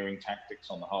engineering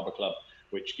tactics on the Harbour Club,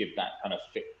 which give that kind of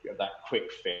that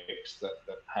quick fix that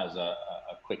has a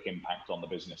quick impact on the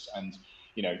business. And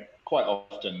quite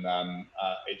often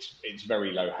it's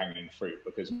very low hanging fruit,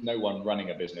 because no one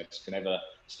running a business can ever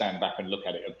stand back and look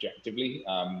at it objectively.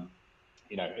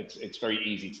 It's very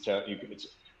easy to tell. It's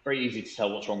very easy to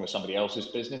tell what's wrong with somebody else's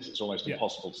business. It's almost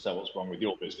impossible to tell what's wrong with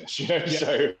your business.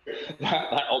 So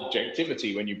that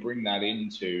objectivity, when you bring that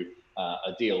into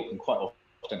a deal, can quite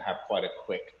often have quite a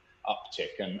quick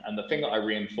uptick. And the thing that I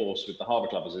reinforce with the Harbour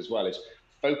Clubbers as well is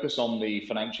focus on the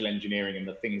financial engineering and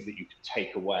the things that you could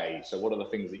take away. So what are the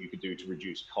things that you could do to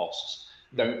reduce costs?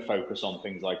 Don't focus on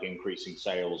things like increasing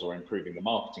sales or improving the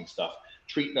marketing stuff.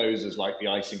 Treat those as like the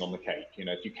icing on the cake.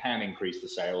 If you can increase the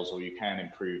sales, or you can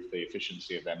improve the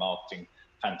efficiency of their marketing,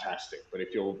 fantastic. But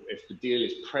if the deal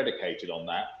is predicated on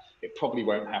that, it probably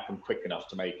won't happen quick enough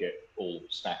to make it all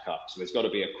stack up. So there's got to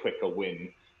be a quicker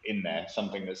win in there,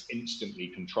 something that's instantly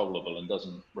controllable and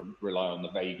doesn't rely on the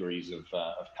vagaries of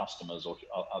customers or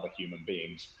other human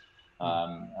beings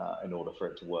in order for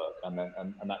it to work. And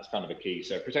that's kind of the key.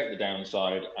 So protect the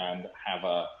downside and have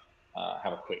a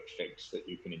have a quick fix that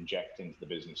you can inject into the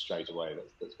business straight away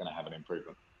that's going to have an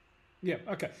improvement. Yeah,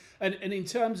 okay. And in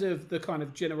terms of the kind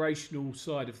of generational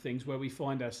side of things where we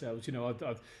find ourselves,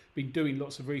 I've been doing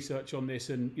lots of research on this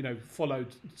and,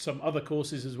 followed some other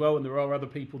courses as well. And there are other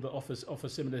people that offer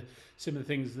similar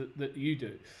things that you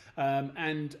do.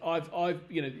 And I've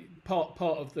part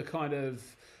of the kind of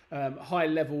high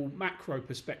level macro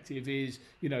perspective is,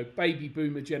 baby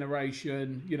boomer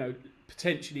generation,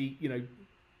 potentially,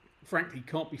 frankly,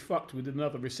 can't be fucked with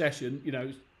another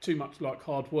recession, too much like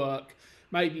hard work.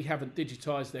 Maybe haven't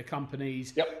digitized their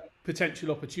companies. Yep.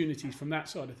 Potential opportunities from that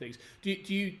side of things. Do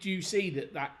you see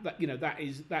that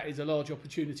is a large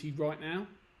opportunity right now?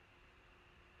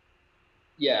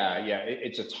 Yeah,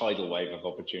 it's a tidal wave of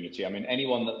opportunity. I mean,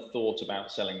 anyone that thought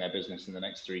about selling their business in the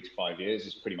next 3 to 5 years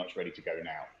is pretty much ready to go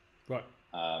now. Right.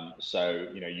 So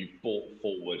you've brought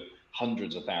forward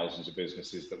hundreds of thousands of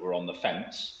businesses that were on the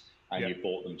fence. And you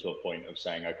brought them to a point of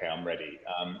saying, okay, I'm ready.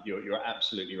 You're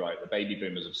absolutely right. The baby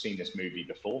boomers have seen this movie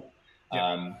before.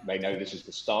 They know this is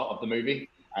the start of the movie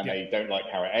and they don't like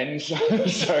how it ends.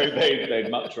 So they'd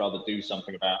much rather do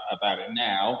something about it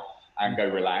now and go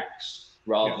relax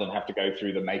rather than have to go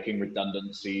through the making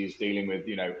redundancies, dealing with,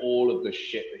 all of the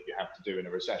shit that you have to do in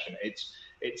a recession.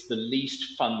 It's the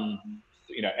least fun.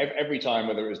 Every time,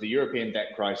 whether it was the European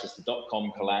debt crisis, the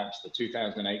dot-com collapse, the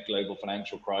 2008 global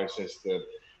financial crisis, the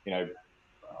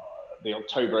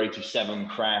October 87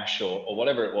 crash or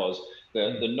whatever it was,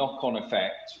 the knock-on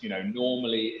effect,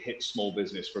 normally hits small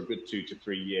business for a good 2 to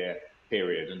 3 year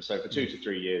period. And so for 2 to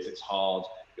 3 years, it's hard.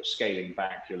 You're scaling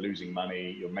back, you're losing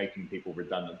money, you're making people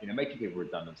redundant. Making people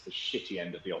redundant is the shitty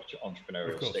end of the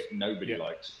entrepreneurial stick. Nobody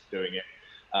likes doing it.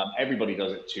 Everybody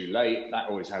does it too late. That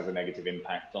always has a negative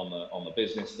impact on the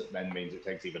business. That then means it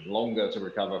takes even longer to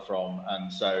recover from.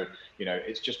 And so,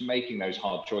 it's just making those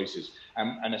hard choices.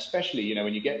 And especially,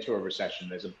 when you get to a recession,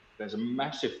 there's a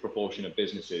massive proportion of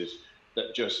businesses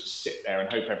that just sit there and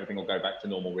hope everything will go back to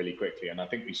normal really quickly. And I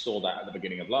think we saw that at the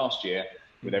beginning of last year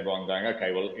with everyone going,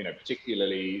 okay, well,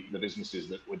 particularly the businesses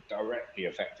that were directly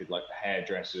affected, like the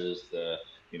hairdressers, the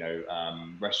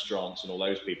restaurants and all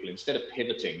those people, instead of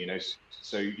pivoting,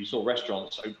 so you saw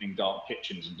restaurants opening dark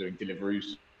kitchens and doing delivery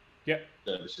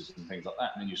services and things like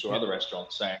that. And then you saw other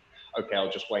restaurants saying, okay, I'll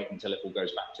just wait until it all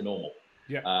goes back to normal.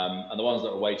 And the ones that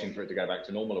are waiting for it to go back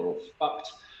to normal are all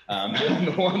fucked. And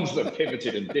the ones that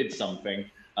pivoted and did something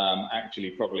actually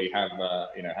probably have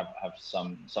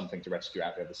something to rescue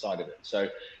out the other side of it. So,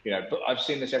 but I've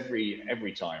seen this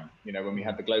every time, when we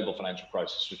had the global financial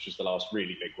crisis, which was the last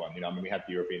really big one, we had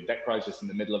the European debt crisis in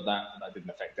the middle of that, and that didn't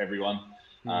affect everyone.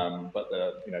 But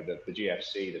the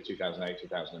GFC, the 2008,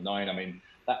 2009,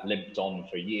 that limped on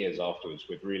for years afterwards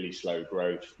with really slow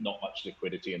growth, not much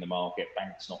liquidity in the market,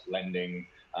 banks not lending,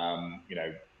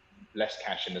 less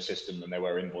cash in the system than there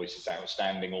were invoices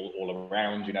outstanding all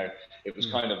around. It was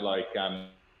kind of like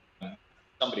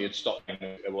somebody had stopped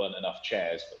playing, there weren't enough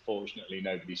chairs, but fortunately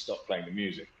nobody stopped playing the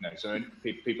music. So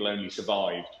people only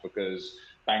survived because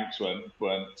banks weren't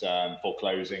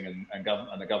foreclosing and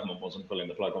the government wasn't pulling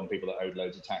the plug on people that owed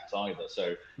loads of tax either.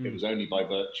 So it was only by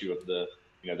virtue of the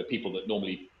people that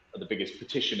normally are the biggest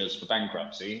petitioners for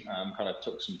bankruptcy kind of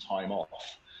took some time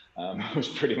off. It was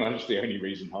pretty much the only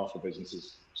reason half the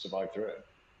businesses survived through it.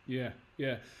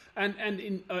 Yeah.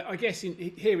 And I guess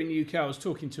here in the UK, I was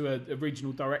talking to a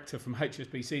regional director from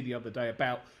HSBC the other day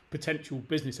about potential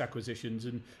business acquisitions,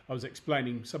 and I was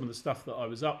explaining some of the stuff that I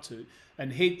was up to,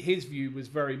 and his view was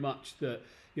very much that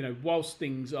whilst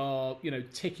things are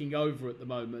ticking over at the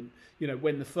moment,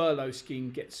 when the furlough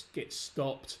scheme gets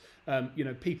stopped,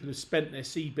 people have spent their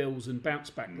C-bills and bounce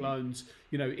back loans.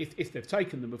 If they've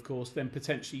taken them, of course, then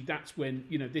potentially that's when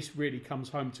this really comes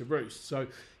home to roost. So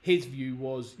his view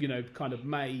was kind of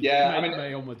May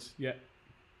onwards.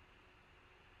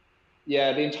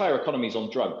 Yeah, the entire economy's on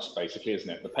drugs, basically, isn't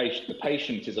it? The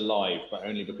patient is alive, but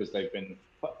only because they've been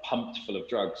pumped full of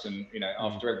drugs. And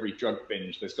after every drug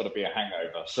binge, there's got to be a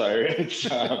hangover. So it's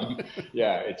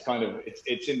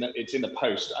it's in the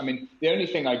post. The only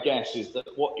thing I guess is that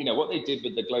what they did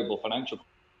with the global financial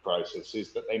crisis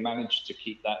is that they managed to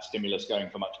keep that stimulus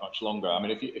going for much longer.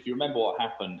 If you remember what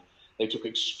happened, they took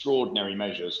extraordinary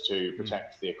measures to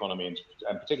protect the economy and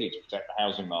particularly to protect the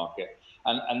housing market.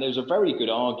 And there's a very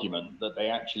good argument that they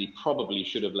actually probably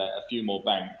should have let a few more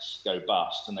banks go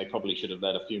bust, and they probably should have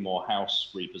let a few more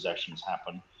house repossessions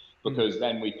happen, because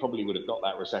then we probably would have got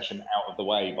that recession out of the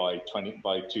way by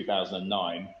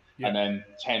 2009. And then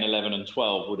 10, 11 and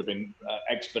 12 would have been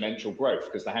exponential growth,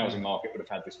 because the housing market would have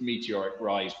had this meteoric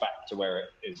rise back to where it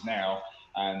is now.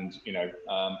 And,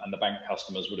 and the bank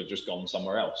customers would have just gone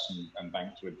somewhere else and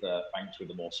banked with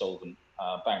the more solvent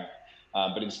bank.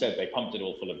 But instead they pumped it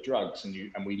all full of drugs,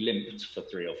 and we limped for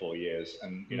 3 or 4 years.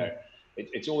 And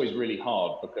it's always really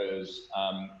hard because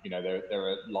there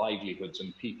are livelihoods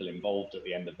and people involved at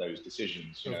the end of those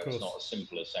decisions. It's not as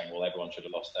simple as saying, well, everyone should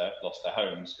have lost their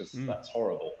homes, because that's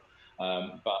horrible.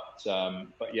 But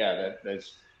yeah,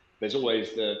 there's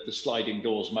always the sliding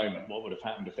doors moment. What would have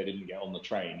happened if they didn't get on the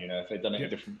train? If they'd done it a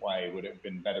different way, would it have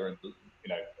been better? And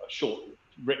a short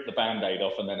rip the band-aid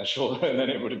off, and then and then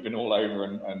it would have been all over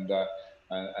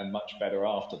and much better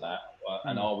after that.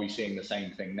 And are we seeing the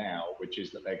same thing now, which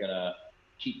is that they're going to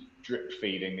keep drip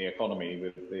feeding the economy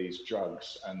with these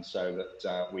drugs, and so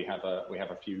that we have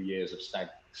a few years of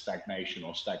stagnation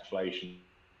or stagflation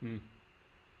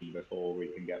before we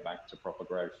can get back to proper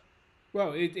growth?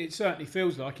 Well, it certainly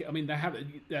feels like it. I mean, they have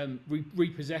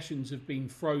repossessions have been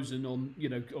frozen on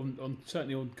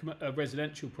certainly on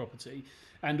residential property,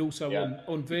 and also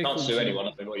on vehicles. You can't sue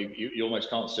anyone. You almost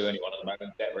can't sue anyone at the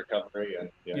moment. Debt recovery and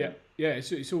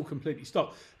it's all completely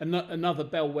stopped. And another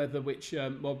bellwether, which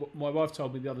my wife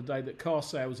told me the other day, that car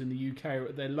sales in the UK are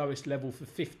at their lowest level for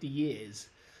 50 years.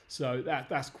 So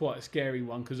that's quite a scary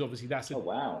one, because obviously that's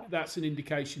an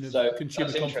indication of consumer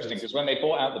confidence. That's interesting, because when they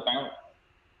bought out the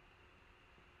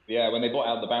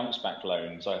bounce back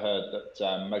loans, I heard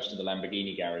that most of the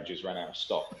Lamborghini garages ran out of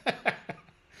stock.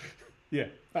 Yeah,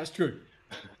 that's true.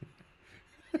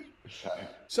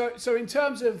 So in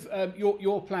terms of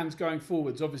your plans going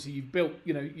forwards, obviously you've built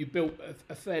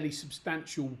a fairly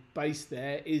substantial base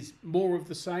there. Is more of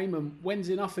the same, and when's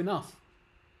enough?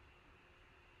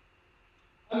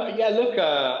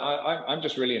 I'm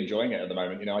just really enjoying it at the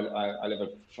moment. I live a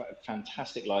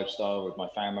fantastic lifestyle with my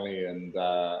family, and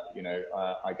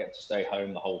I get to stay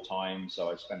home the whole time. So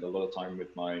I spend a lot of time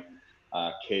with my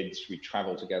kids. We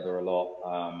travel together a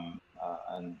lot,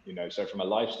 and so from a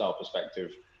lifestyle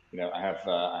perspective, I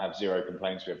have zero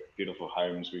complaints. We have beautiful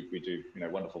homes. We do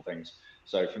wonderful things.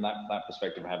 So from that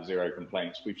perspective, I have zero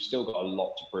complaints. We've still got a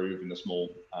lot to prove in the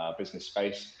small business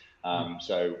space.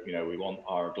 So we want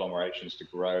our agglomerations to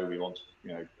grow. We want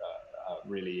to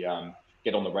really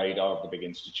get on the radar of the big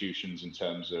institutions in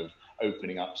terms of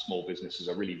opening up small businesses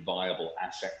a really viable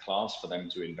asset class for them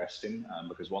to invest in.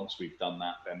 Because once we've done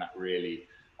that, then that really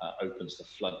opens the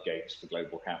floodgates for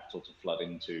global capital to flood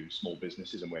into small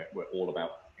businesses, and we're all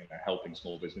about helping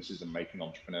small businesses and making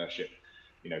entrepreneurship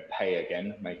pay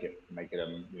again, make it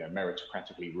a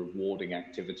meritocratically rewarding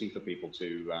activity for people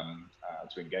to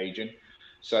engage in.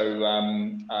 So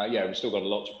we've still got a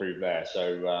lot to prove there.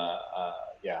 So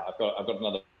I've got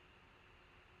another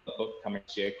book coming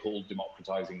this year called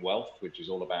Democratizing Wealth, which is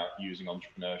all about using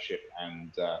entrepreneurship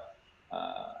and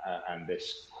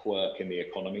this quirk in the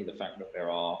economy. The fact that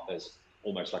there's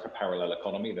almost like a parallel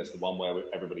economy. There's the one where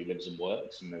everybody lives and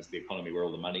works, and there's the economy where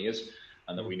all the money is,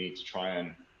 and that we need to try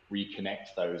and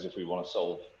reconnect those if we want to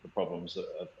solve the problems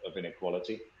of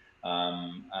inequality.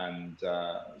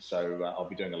 So I'll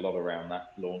be doing a lot around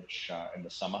that launch in the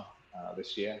summer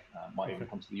this year. Might even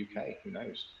come to the UK, who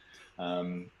knows?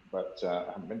 But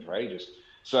I haven't been for ages.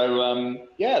 So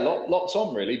lots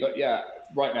on really. But yeah,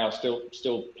 right now still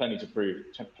plenty to prove,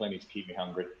 plenty to keep me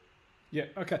hungry. Yeah.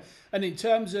 Okay. And in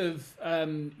terms of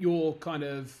your kind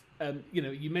of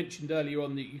you mentioned earlier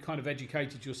on that you kind of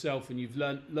educated yourself and you've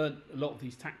learnt a lot of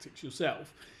these tactics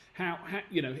yourself. How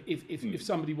if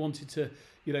somebody wanted to,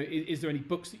 is there any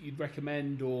books that you'd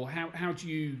recommend, or how do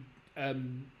you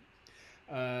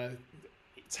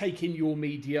take in your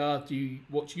media? Do you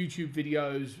watch YouTube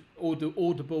videos, or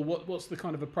Audible? What's the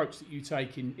kind of approach that you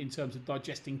take in terms of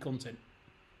digesting content?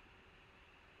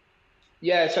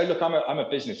 Yeah, so look, I'm a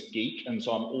business geek, and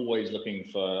so I'm always looking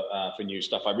for new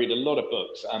stuff. I read a lot of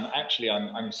books. Actually,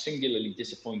 I'm singularly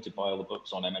disappointed by all the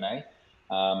books on M&A.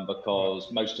 Because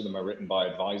most of them are written by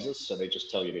advisors, so they just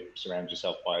tell you to surround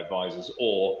yourself by advisors,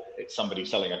 or it's somebody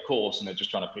selling a course and they're just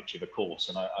trying to pitch you the course.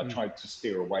 And I tried to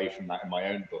steer away from that in my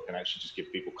own book and actually just give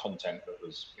people content that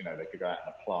was, they could go out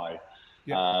and apply.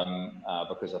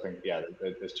 Because I think,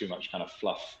 there's too much kind of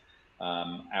fluff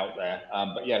out there.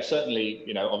 But yeah,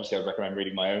 certainly, obviously I'd recommend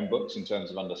reading my own books in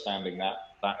terms of understanding that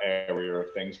area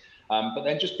of things. But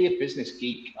then just be a business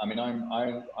geek. I mean,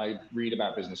 I read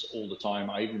about business all the time.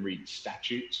 I even read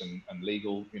statutes and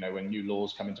legal, when new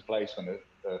laws come into place, when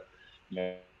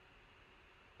the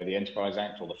Enterprise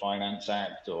Act or the Finance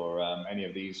Act or any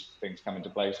of these things come into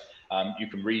place. You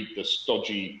can read the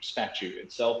stodgy statute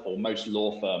itself, or most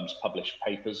law firms publish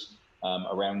papers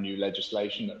around new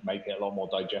legislation that make it a lot more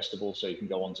digestible. So you can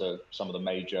go onto some of the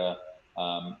major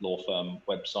law firm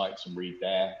websites and read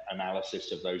their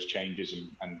analysis of those changes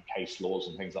and case laws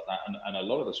and things like that. And a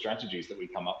lot of the strategies that we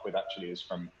come up with actually is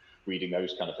from reading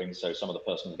those kind of things. So some of the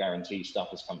personal guarantee stuff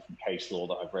has come from case law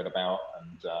that I've read about,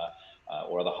 and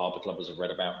or other Harbour clubbers have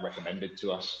read about and recommended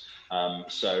to us.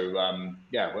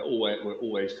 Yeah, we're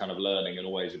always kind of learning and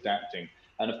always adapting.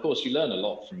 And of course, you learn a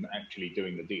lot from actually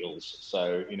doing the deals.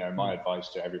 So, you know, my advice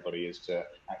to everybody is to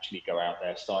actually go out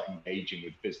there, start engaging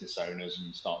with business owners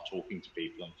and start talking to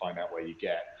people and find out where you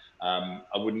get. I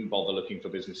wouldn't bother looking for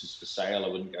businesses for sale. I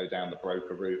wouldn't go down the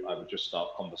broker route. I would just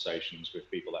start conversations with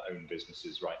people that own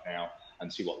businesses right now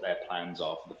and see what their plans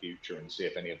are for the future and see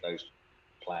if any of those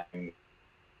plans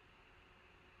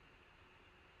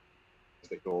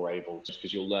that you're able to,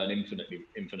 because you'll learn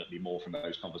infinitely more from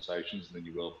those conversations than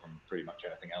you will from pretty much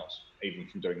anything else. Even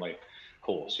from doing my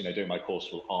course, you know, doing my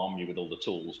course will arm you with all the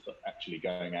tools, but actually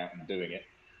going out and doing it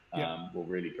will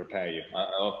really prepare you. I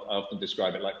often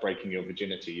describe it like breaking your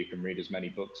virginity. You can read as many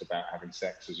books about having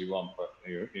sex as you want, but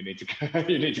you need to go,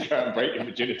 you need to go and break your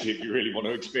virginity if you really want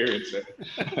to experience it.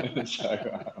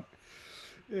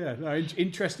 Yeah, no,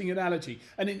 interesting analogy.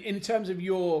 And in terms of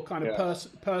your kind of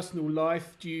personal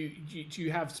life, do you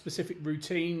have specific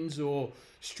routines or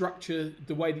structure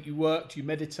the way that you work? Do you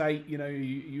meditate? You know,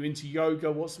 you into yoga?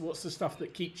 What's the stuff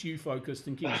that keeps you focused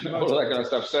and keeps you motivated? All that kind of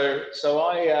stuff. So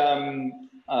I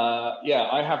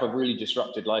have a really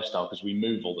disrupted lifestyle because we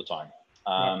move all the time.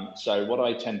 So what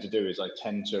I tend to do is I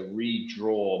tend to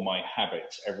redraw my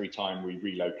habits every time we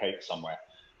relocate somewhere.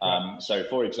 So,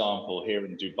 for example, here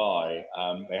in Dubai,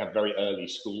 they have very early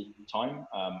school time.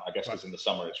 I guess because in the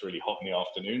summer it's really hot in the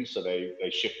afternoon, so they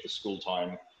shift the school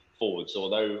time forward. So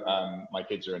although my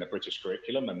kids are in a British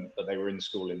curriculum, but they were in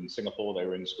school in Singapore, they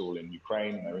were in school in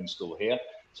Ukraine, and they're in school here.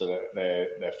 So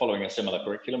they're following a similar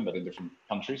curriculum, but in different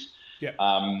countries. Yeah.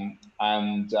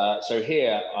 So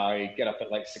here I get up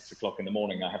at like 6 o'clock in the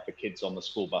morning. I have the kids on the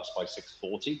school bus by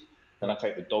 6:40. Then I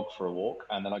take the dog for a walk,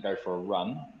 and then I go for a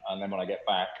run. And then when I get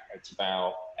back, it's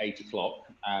about 8 o'clock,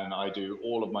 and I do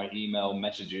all of my email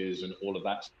messages and all of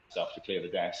that stuff to clear the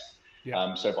desk.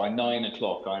 Yeah. So by 9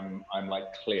 o'clock, I'm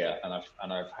like clear, and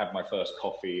I've had my first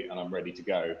coffee, and I'm ready to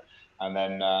go. And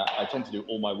then I tend to do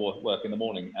all my work in the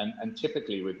morning. And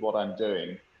typically with what I'm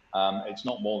doing, it's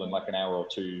not more than like an hour or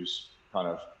two's kind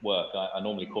of work. I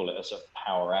normally call it a sort of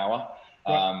power hour.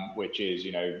 Which is,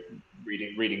 you know,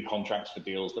 reading contracts for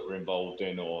deals that we're involved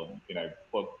in, or, you know,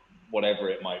 whatever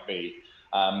it might be.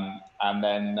 And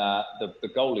then the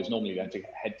goal is normally then to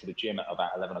head to the gym at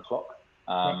about 11 o'clock.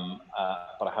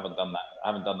 But I haven't done that. I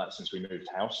haven't done that since we moved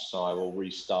house. So I will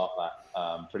restart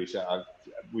that pretty soon.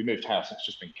 We moved house. It's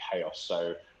just been chaos.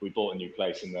 So we bought a new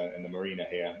place in the marina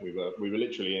here. We were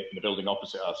literally in the building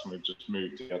opposite us, and we've just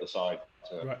moved to the other side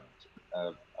to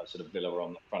a sort of villa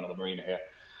on the front of the marina here.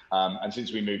 And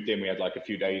since we moved in, we had like a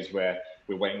few days where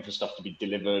we were waiting for stuff to be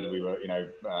delivered. We were, you know,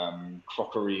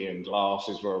 crockery and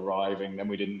glasses were arriving. Then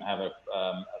we didn't have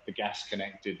the gas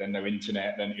connected. Then no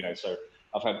internet. Then, you know, so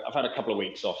I've had a couple of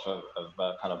weeks off of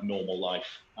kind of normal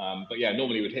life. But yeah,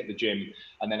 normally we'd hit the gym,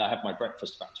 and then I have my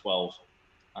breakfast about 12.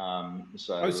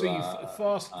 So you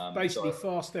fast, basically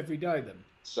fast every day then?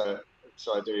 So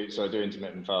I do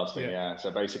intermittent fasting. Yeah. So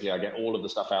basically, I get all of the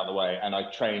stuff out of the way, and I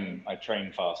train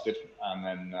fasted, and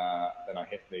then I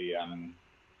hit the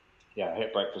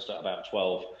hit breakfast at about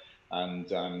 12, and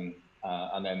then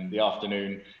the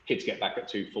afternoon, kids get back at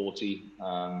 2:40.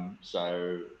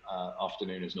 So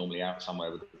afternoon is normally out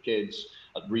somewhere with the kids.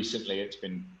 Recently, it's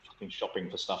been fucking shopping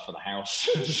for stuff for the house,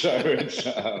 so it's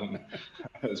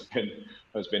has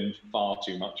been far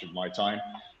too much of my time.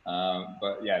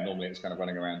 But yeah, normally it's kind of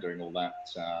running around doing all that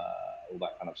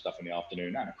kind of stuff in the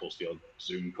afternoon, and of course the odd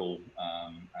Zoom call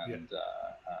and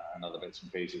other bits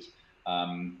and pieces.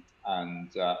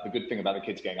 The good thing about the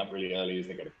kids getting up really early is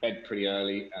they go to bed pretty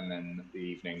early, and then the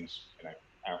evenings, you know,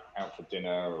 out for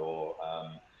dinner, or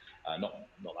not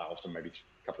that often, maybe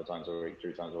a couple of times a week,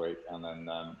 3 times a week, and then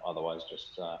otherwise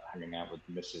just hanging out with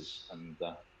the missus and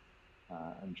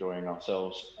enjoying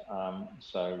ourselves.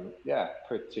 So yeah,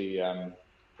 pretty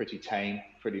tame,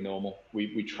 pretty normal.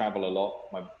 We travel a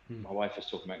lot. My wife is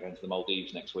talking about going to the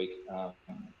Maldives next week.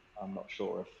 I'm not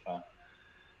sure if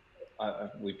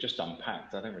we've just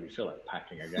unpacked. I don't really feel like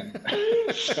packing again.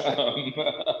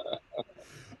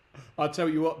 I'll tell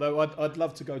you what, though, I'd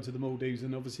love to go to the Maldives,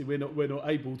 and obviously we're not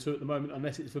able to at the moment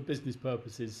unless it's for business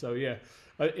purposes. So yeah,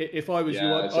 if I was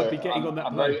you, I'd be getting on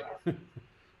that plane.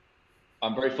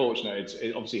 I'm very fortunate.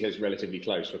 It obviously is relatively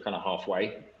close. We're kind of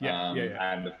halfway.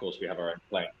 And of course we have our own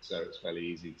plane, so it's fairly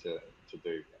easy to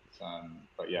do.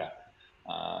 But yeah,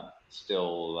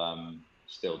 still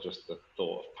just the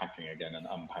thought of packing again and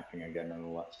unpacking again and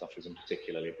all that stuff isn't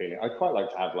particularly appealing. I'd quite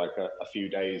like to have like a few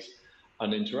days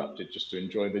uninterrupted just to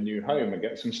enjoy the new home and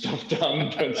get some stuff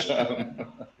done.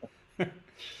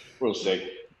 But we'll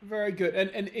see. Very good.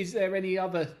 And is there any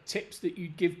other tips that you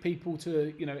give people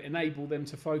to, enable them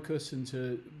to focus and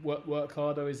to work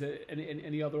harder? Is there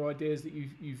any other ideas that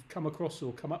you've come across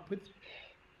or come up with?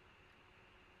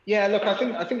 Yeah, look, I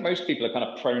think most people are kind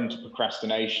of prone to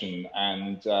procrastination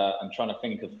and trying to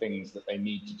think of things that they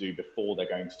need to do before they're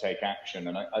going to take action.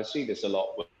 And I see this a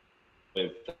lot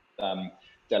with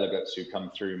delegates who come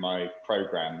through my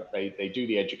program, that they do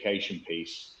the education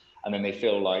piece and then they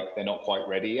feel like they're not quite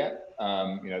ready yet.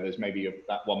 There's maybe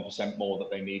that 1% more that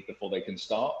they need before they can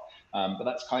start. But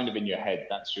that's kind of in your head.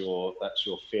 That's your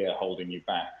fear holding you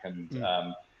back. And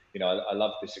I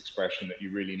love this expression that you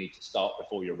really need to start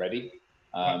before you're ready.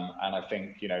 And I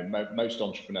think most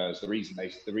entrepreneurs, the reason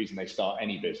they start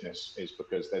any business is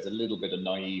because there's a little bit of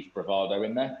naive bravado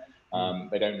in there.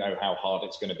 They don't know how hard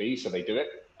it's going to be, so they do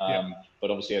it.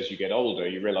 But obviously, as you get older,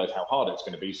 you realise how hard it's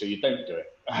going to be, so you don't do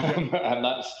it. And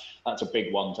that's a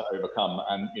big one to overcome.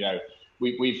 And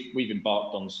we've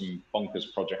embarked on some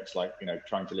bonkers projects like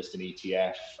trying to list an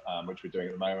ETF, which we're doing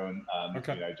at the moment.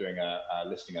 Doing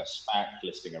listing a SPAC,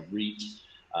 listing a REIT.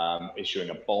 Issuing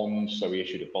a bond. So we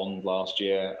issued a bond last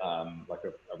year, like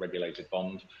a regulated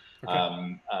bond.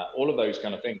 All of those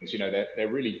kind of things, they're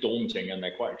really daunting and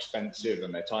they're quite expensive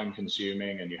and they're time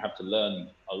consuming and you have to learn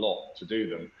a lot to do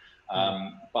them.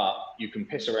 But you can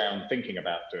piss around thinking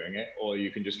about doing it, or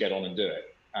you can just get on and do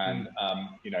it. And,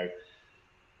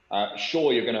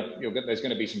 sure, there's going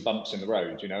to be some bumps in the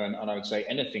road, and I would say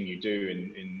anything you do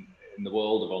in the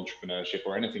world of entrepreneurship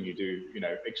or anything you do,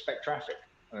 expect traffic.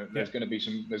 There's going to be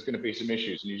some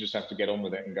issues, and you just have to get on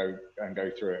with it and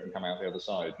go through it and come out the other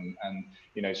side. And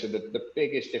so the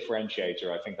biggest differentiator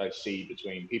I think I see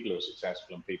between people who are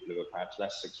successful and people who are perhaps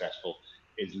less successful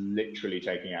is literally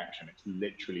taking action. It's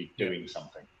literally doing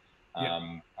something.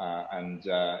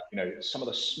 Some of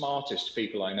the smartest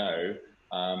people I know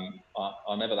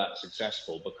are never that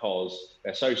successful because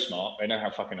they're so smart, they know how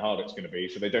fucking hard it's going to be,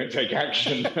 so they don't take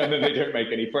action and then they don't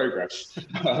make any progress.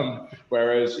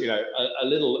 Whereas, a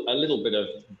little bit of,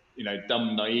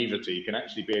 dumb naivety can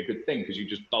actually be a good thing, because you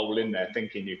just bowl in there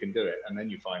thinking you can do it, and then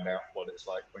you find out what it's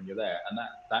like when you're there. And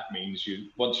that means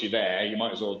once you're there, you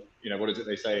might as well, what is it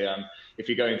they say? If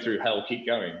you're going through hell, keep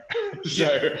going.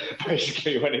 So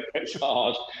basically, when it gets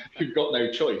hard, you've got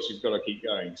no choice. You've got to keep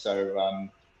going. So,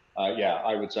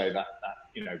 I would say that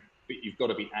you've got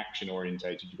to be action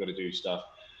orientated. You've got to do stuff.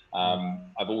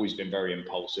 I've always been very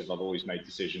impulsive. I've always made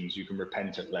decisions. You can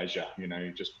repent at leisure.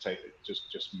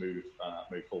 Just move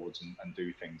forwards and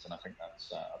do things. And I think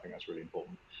that's really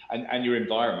important. And your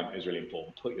environment is really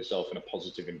important. Put yourself in a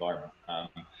positive environment.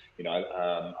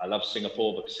 I love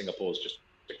Singapore because Singapore is just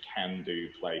a can-do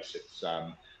place. It's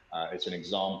an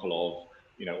example of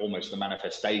almost the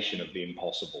manifestation of the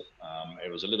impossible.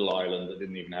 It was a little island that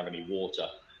didn't even have any water,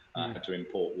 had to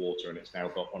import water, and it's now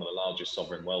got one of the largest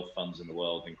sovereign wealth funds in the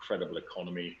world, incredible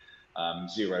economy,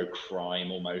 zero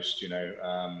crime almost,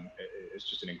 it's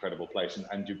just an incredible place.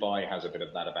 And Dubai has a bit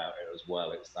of that about it as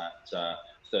well. It's that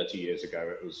 30 years ago,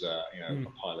 it was a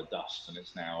pile of dust, and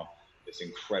it's now this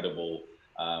incredible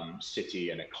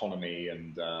city and economy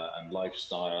and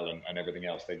lifestyle and everything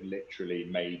else. They've literally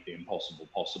made the impossible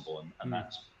possible, and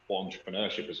that's what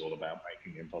entrepreneurship is all about,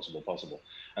 making the impossible possible.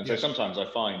 And so sometimes I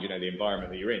find the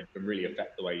environment that you're in can really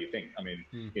affect the way you think. I mean,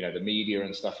 the media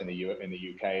and stuff in the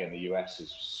UK and the US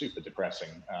is super depressing.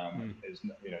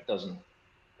 It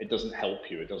doesn't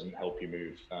help you. It doesn't help you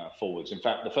move forwards. In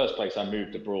fact, the first place I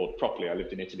moved abroad properly, I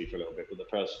lived in Italy for a little bit, but the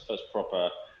first proper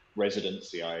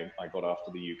residency I got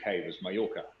after the UK was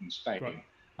Mallorca in Spain. Right.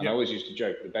 And I always used to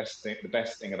joke, the best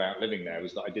thing about living there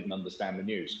was that I didn't understand the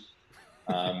news.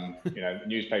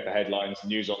 Newspaper headlines,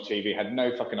 news on TV, had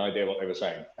no fucking idea what they were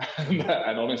saying.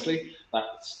 And honestly,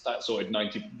 that sorted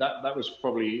that was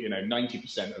probably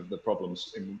 90% of the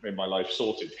problems in my life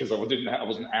sorted, because I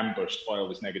wasn't ambushed by all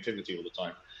this negativity all the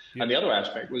time. And the other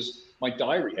aspect was my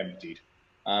diary emptied.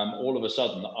 All of a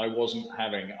sudden, I wasn't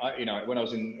having, when I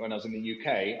was in the UK,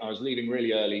 I was leaving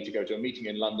really early to go to a meeting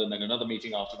in London, then another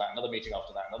meeting after that, another meeting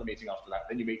after that, another meeting after that.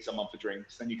 Then you meet someone for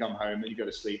drinks, then you come home, then you go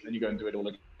to sleep, then you go and do it all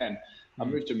again. I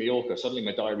moved to Mallorca. Suddenly,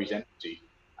 my diary's empty,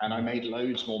 and I made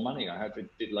loads more money.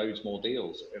 Did loads more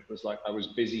deals. It was like I was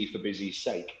busy for busy's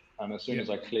sake. And as soon as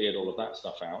I cleared all of that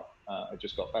stuff out, it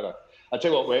just got better. I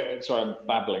tell you what, sorry, I'm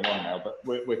babbling on now, but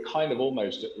we're kind of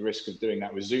almost at the risk of doing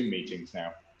that with Zoom meetings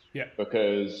now. Yeah.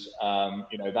 Because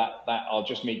that I'll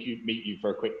just meet you for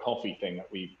a quick coffee thing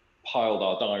that we piled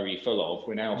our diary full of,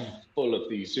 we're now full of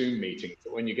these Zoom meetings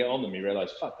that when you get on them, you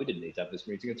realize, fuck, we didn't need to have this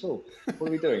meeting at all. What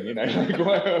are we doing? You know, like,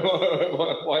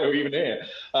 why are we even here?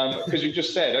 Because you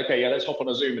just said, okay, yeah, let's hop on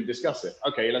a Zoom and discuss it.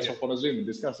 Okay, let's hop on a Zoom and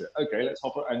discuss it. Okay, let's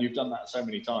hop on. And you've done that so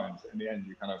many times. In the end,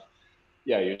 you kind of,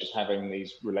 you're just having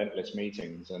these relentless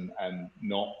meetings and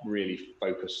not really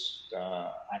focused,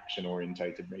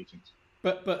 action-orientated meetings.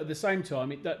 But at the same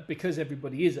time, that because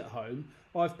everybody is at home,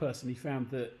 I've personally found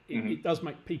that it does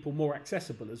make people more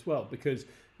accessible as well, because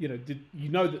you know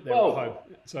that they're at home.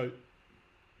 So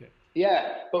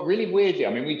yeah, but really weirdly,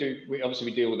 I mean, we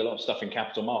obviously deal with a lot of stuff in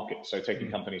capital markets, so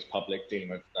taking companies public, dealing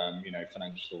with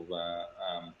financial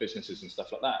businesses and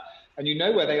stuff like that, and you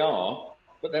know where they are,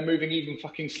 but they're moving even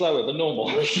fucking slower than normal.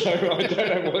 So I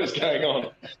don't know what's going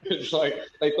on. It's like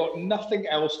they've got nothing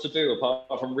else to do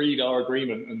apart from read our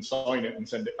agreement and sign it and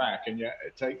send it back, and yet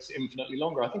it takes infinitely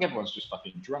longer. I think everyone's just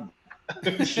fucking drunk.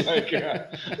 It's like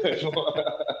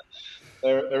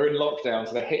they're in lockdown,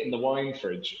 so they're hitting the wine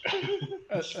fridge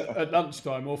at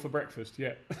lunchtime or for breakfast.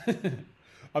 Yeah,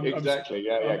 exactly.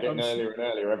 Getting earlier and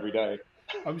earlier every day.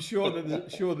 I'm sure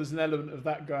there's an element of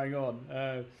that going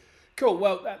on. Cool.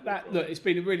 Well, look, it's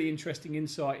been a really interesting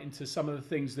insight into some of the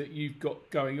things that you've got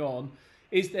going on.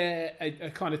 Is there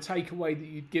a kind of takeaway that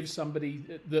you'd give somebody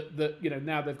that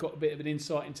now they've got a bit of an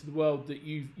insight into the world that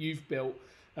you've built?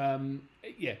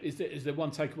 Is there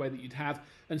one takeaway that you'd have?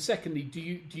 And secondly, do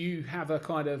you have a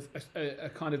kind of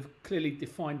clearly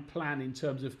defined plan in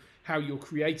terms of how you're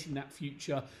creating that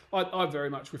future? I very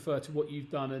much refer to what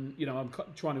you've done, and I'm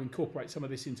trying to incorporate some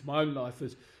of this into my own life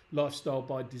as lifestyle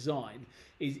by design.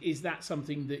 Is that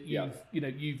something that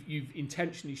you've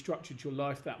intentionally structured your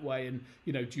life that way? And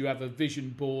do you have a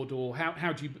vision board, or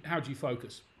how do you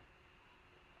focus?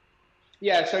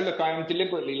 Yeah, so look, I'm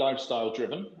deliberately lifestyle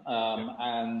driven,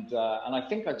 and I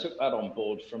think I took that on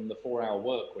board from the 4-hour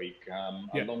work week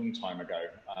a long time ago,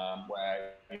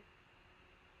 where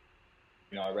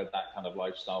I read that kind of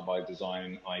lifestyle by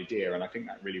design idea, and I think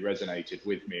that really resonated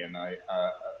with me. And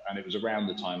and it was around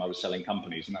the time I was selling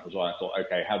companies, and that was why I thought,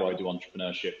 okay, how do I do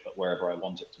entrepreneurship, but wherever I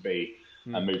want it to be?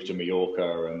 And moved to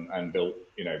Mallorca and built,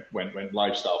 went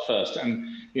lifestyle first. And,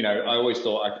 I always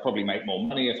thought I could probably make more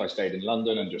money if I stayed in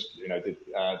London and just,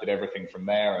 did everything from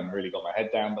there and really got my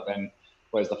head down. But then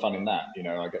where's the fun in that?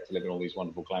 I get to live in all these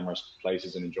wonderful, glamorous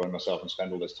places and enjoy myself and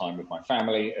spend all this time with my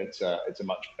family. It's a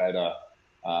much better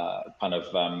kind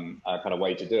of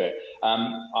way to do it.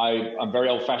 I'm very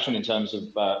old fashioned in terms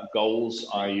of goals.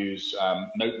 I use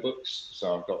notebooks.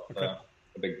 So I've got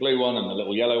a big blue one and a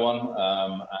little yellow one.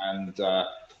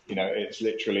 It's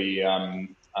literally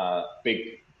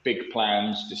big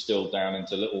plans distilled down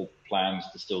into little plans,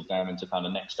 distilled down into kind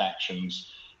of next actions.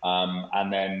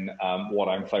 And then what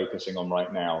I'm focusing on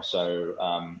right now. So,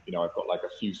 I've got like a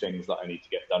few things that I need to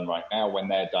get done right now. When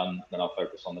they're done, then I'll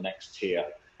focus on the next tier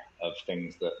of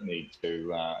things that need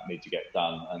to get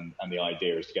done. And the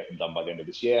idea is to get them done by the end of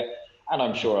this year. And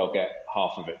I'm sure I'll get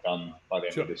half of it done by the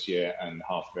end of this year, and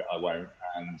half of it I won't.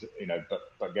 And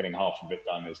but getting half of it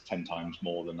done is 10 times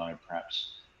more than I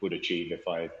perhaps would achieve if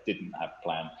I didn't have a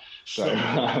plan. So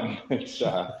it's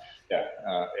and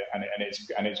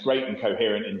it's great and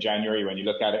coherent in January when you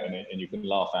look at it, and you can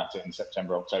laugh at it in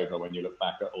September, October when you look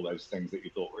back at all those things that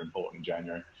you thought were important in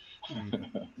January.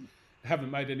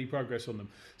 Haven't made any progress on them.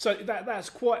 So that's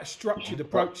quite a structured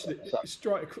approach.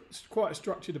 Quite a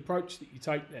structured approach that you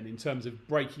take then, in terms of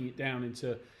breaking it down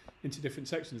into different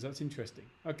sections. That's interesting.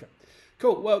 Okay,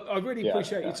 cool. Well, I really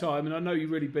appreciate your time, and I know you're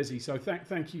really busy. So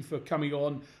thank you for coming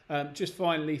on. Just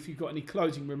finally, if you've got any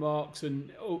closing remarks,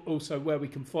 and also where we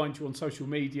can find you on social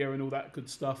media and all that good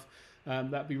stuff,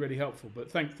 that'd be really helpful. But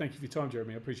thank you for your time,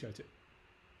 Jeremy. I appreciate it.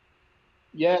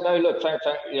 Yeah, no, look,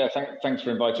 thanks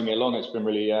for inviting me along. It's been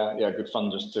really, good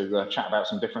fun just to chat about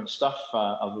some different stuff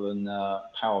other than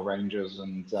Power Rangers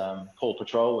and Paw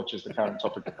Patrol, which is the current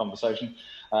topic of conversation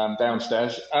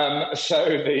downstairs. Look,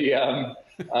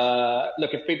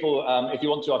 if people, if you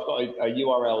want to, I've got a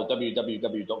URL,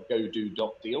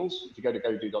 www.godo.deals. If you go to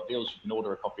godo.deals, you can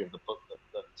order a copy of the book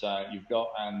that you've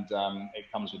got, and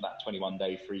it comes with that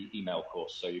 21-day free email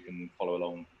course, so you can follow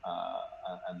along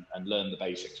and learn the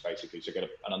basics, basically, so get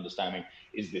an understanding,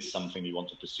 is this something you want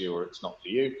to pursue or it's not for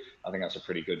you? I think that's a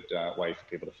pretty good way for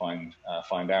people to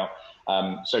find out.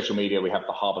 Social media, we have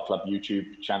the Harbour Club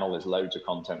YouTube channel. There's loads of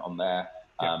content on there.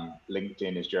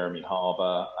 LinkedIn is Jeremy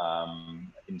Harbour.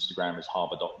 Instagram is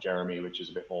harbour.jeremy, which is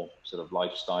a bit more sort of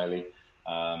lifestyle-y.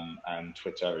 And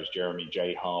Twitter is Jeremy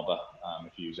J Harbour.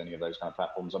 If you use any of those kind of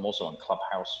platforms, I'm also on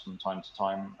Clubhouse from time to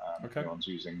time. If anyone's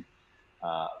using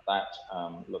that,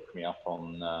 look me up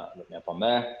on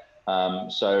there.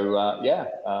 Look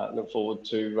forward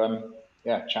to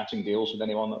chatting deals with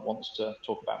anyone that wants to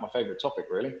talk about my favourite topic,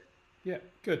 really. Yeah,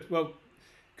 good. Well,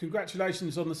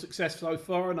 congratulations on the success so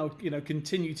far, and I'll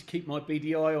continue to keep my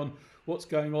BDI on what's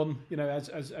going on,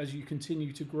 as you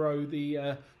continue to grow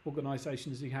the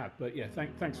organisation as you have. But yeah,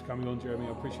 thanks for coming on, Jeremy.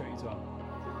 I appreciate your time.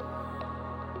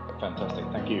 Fantastic.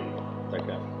 Thank you. Take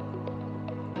care.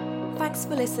 Thanks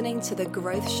for listening to The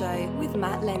Growth Show with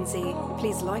Matt Lindsay.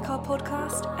 Please like our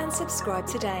podcast and subscribe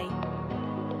today.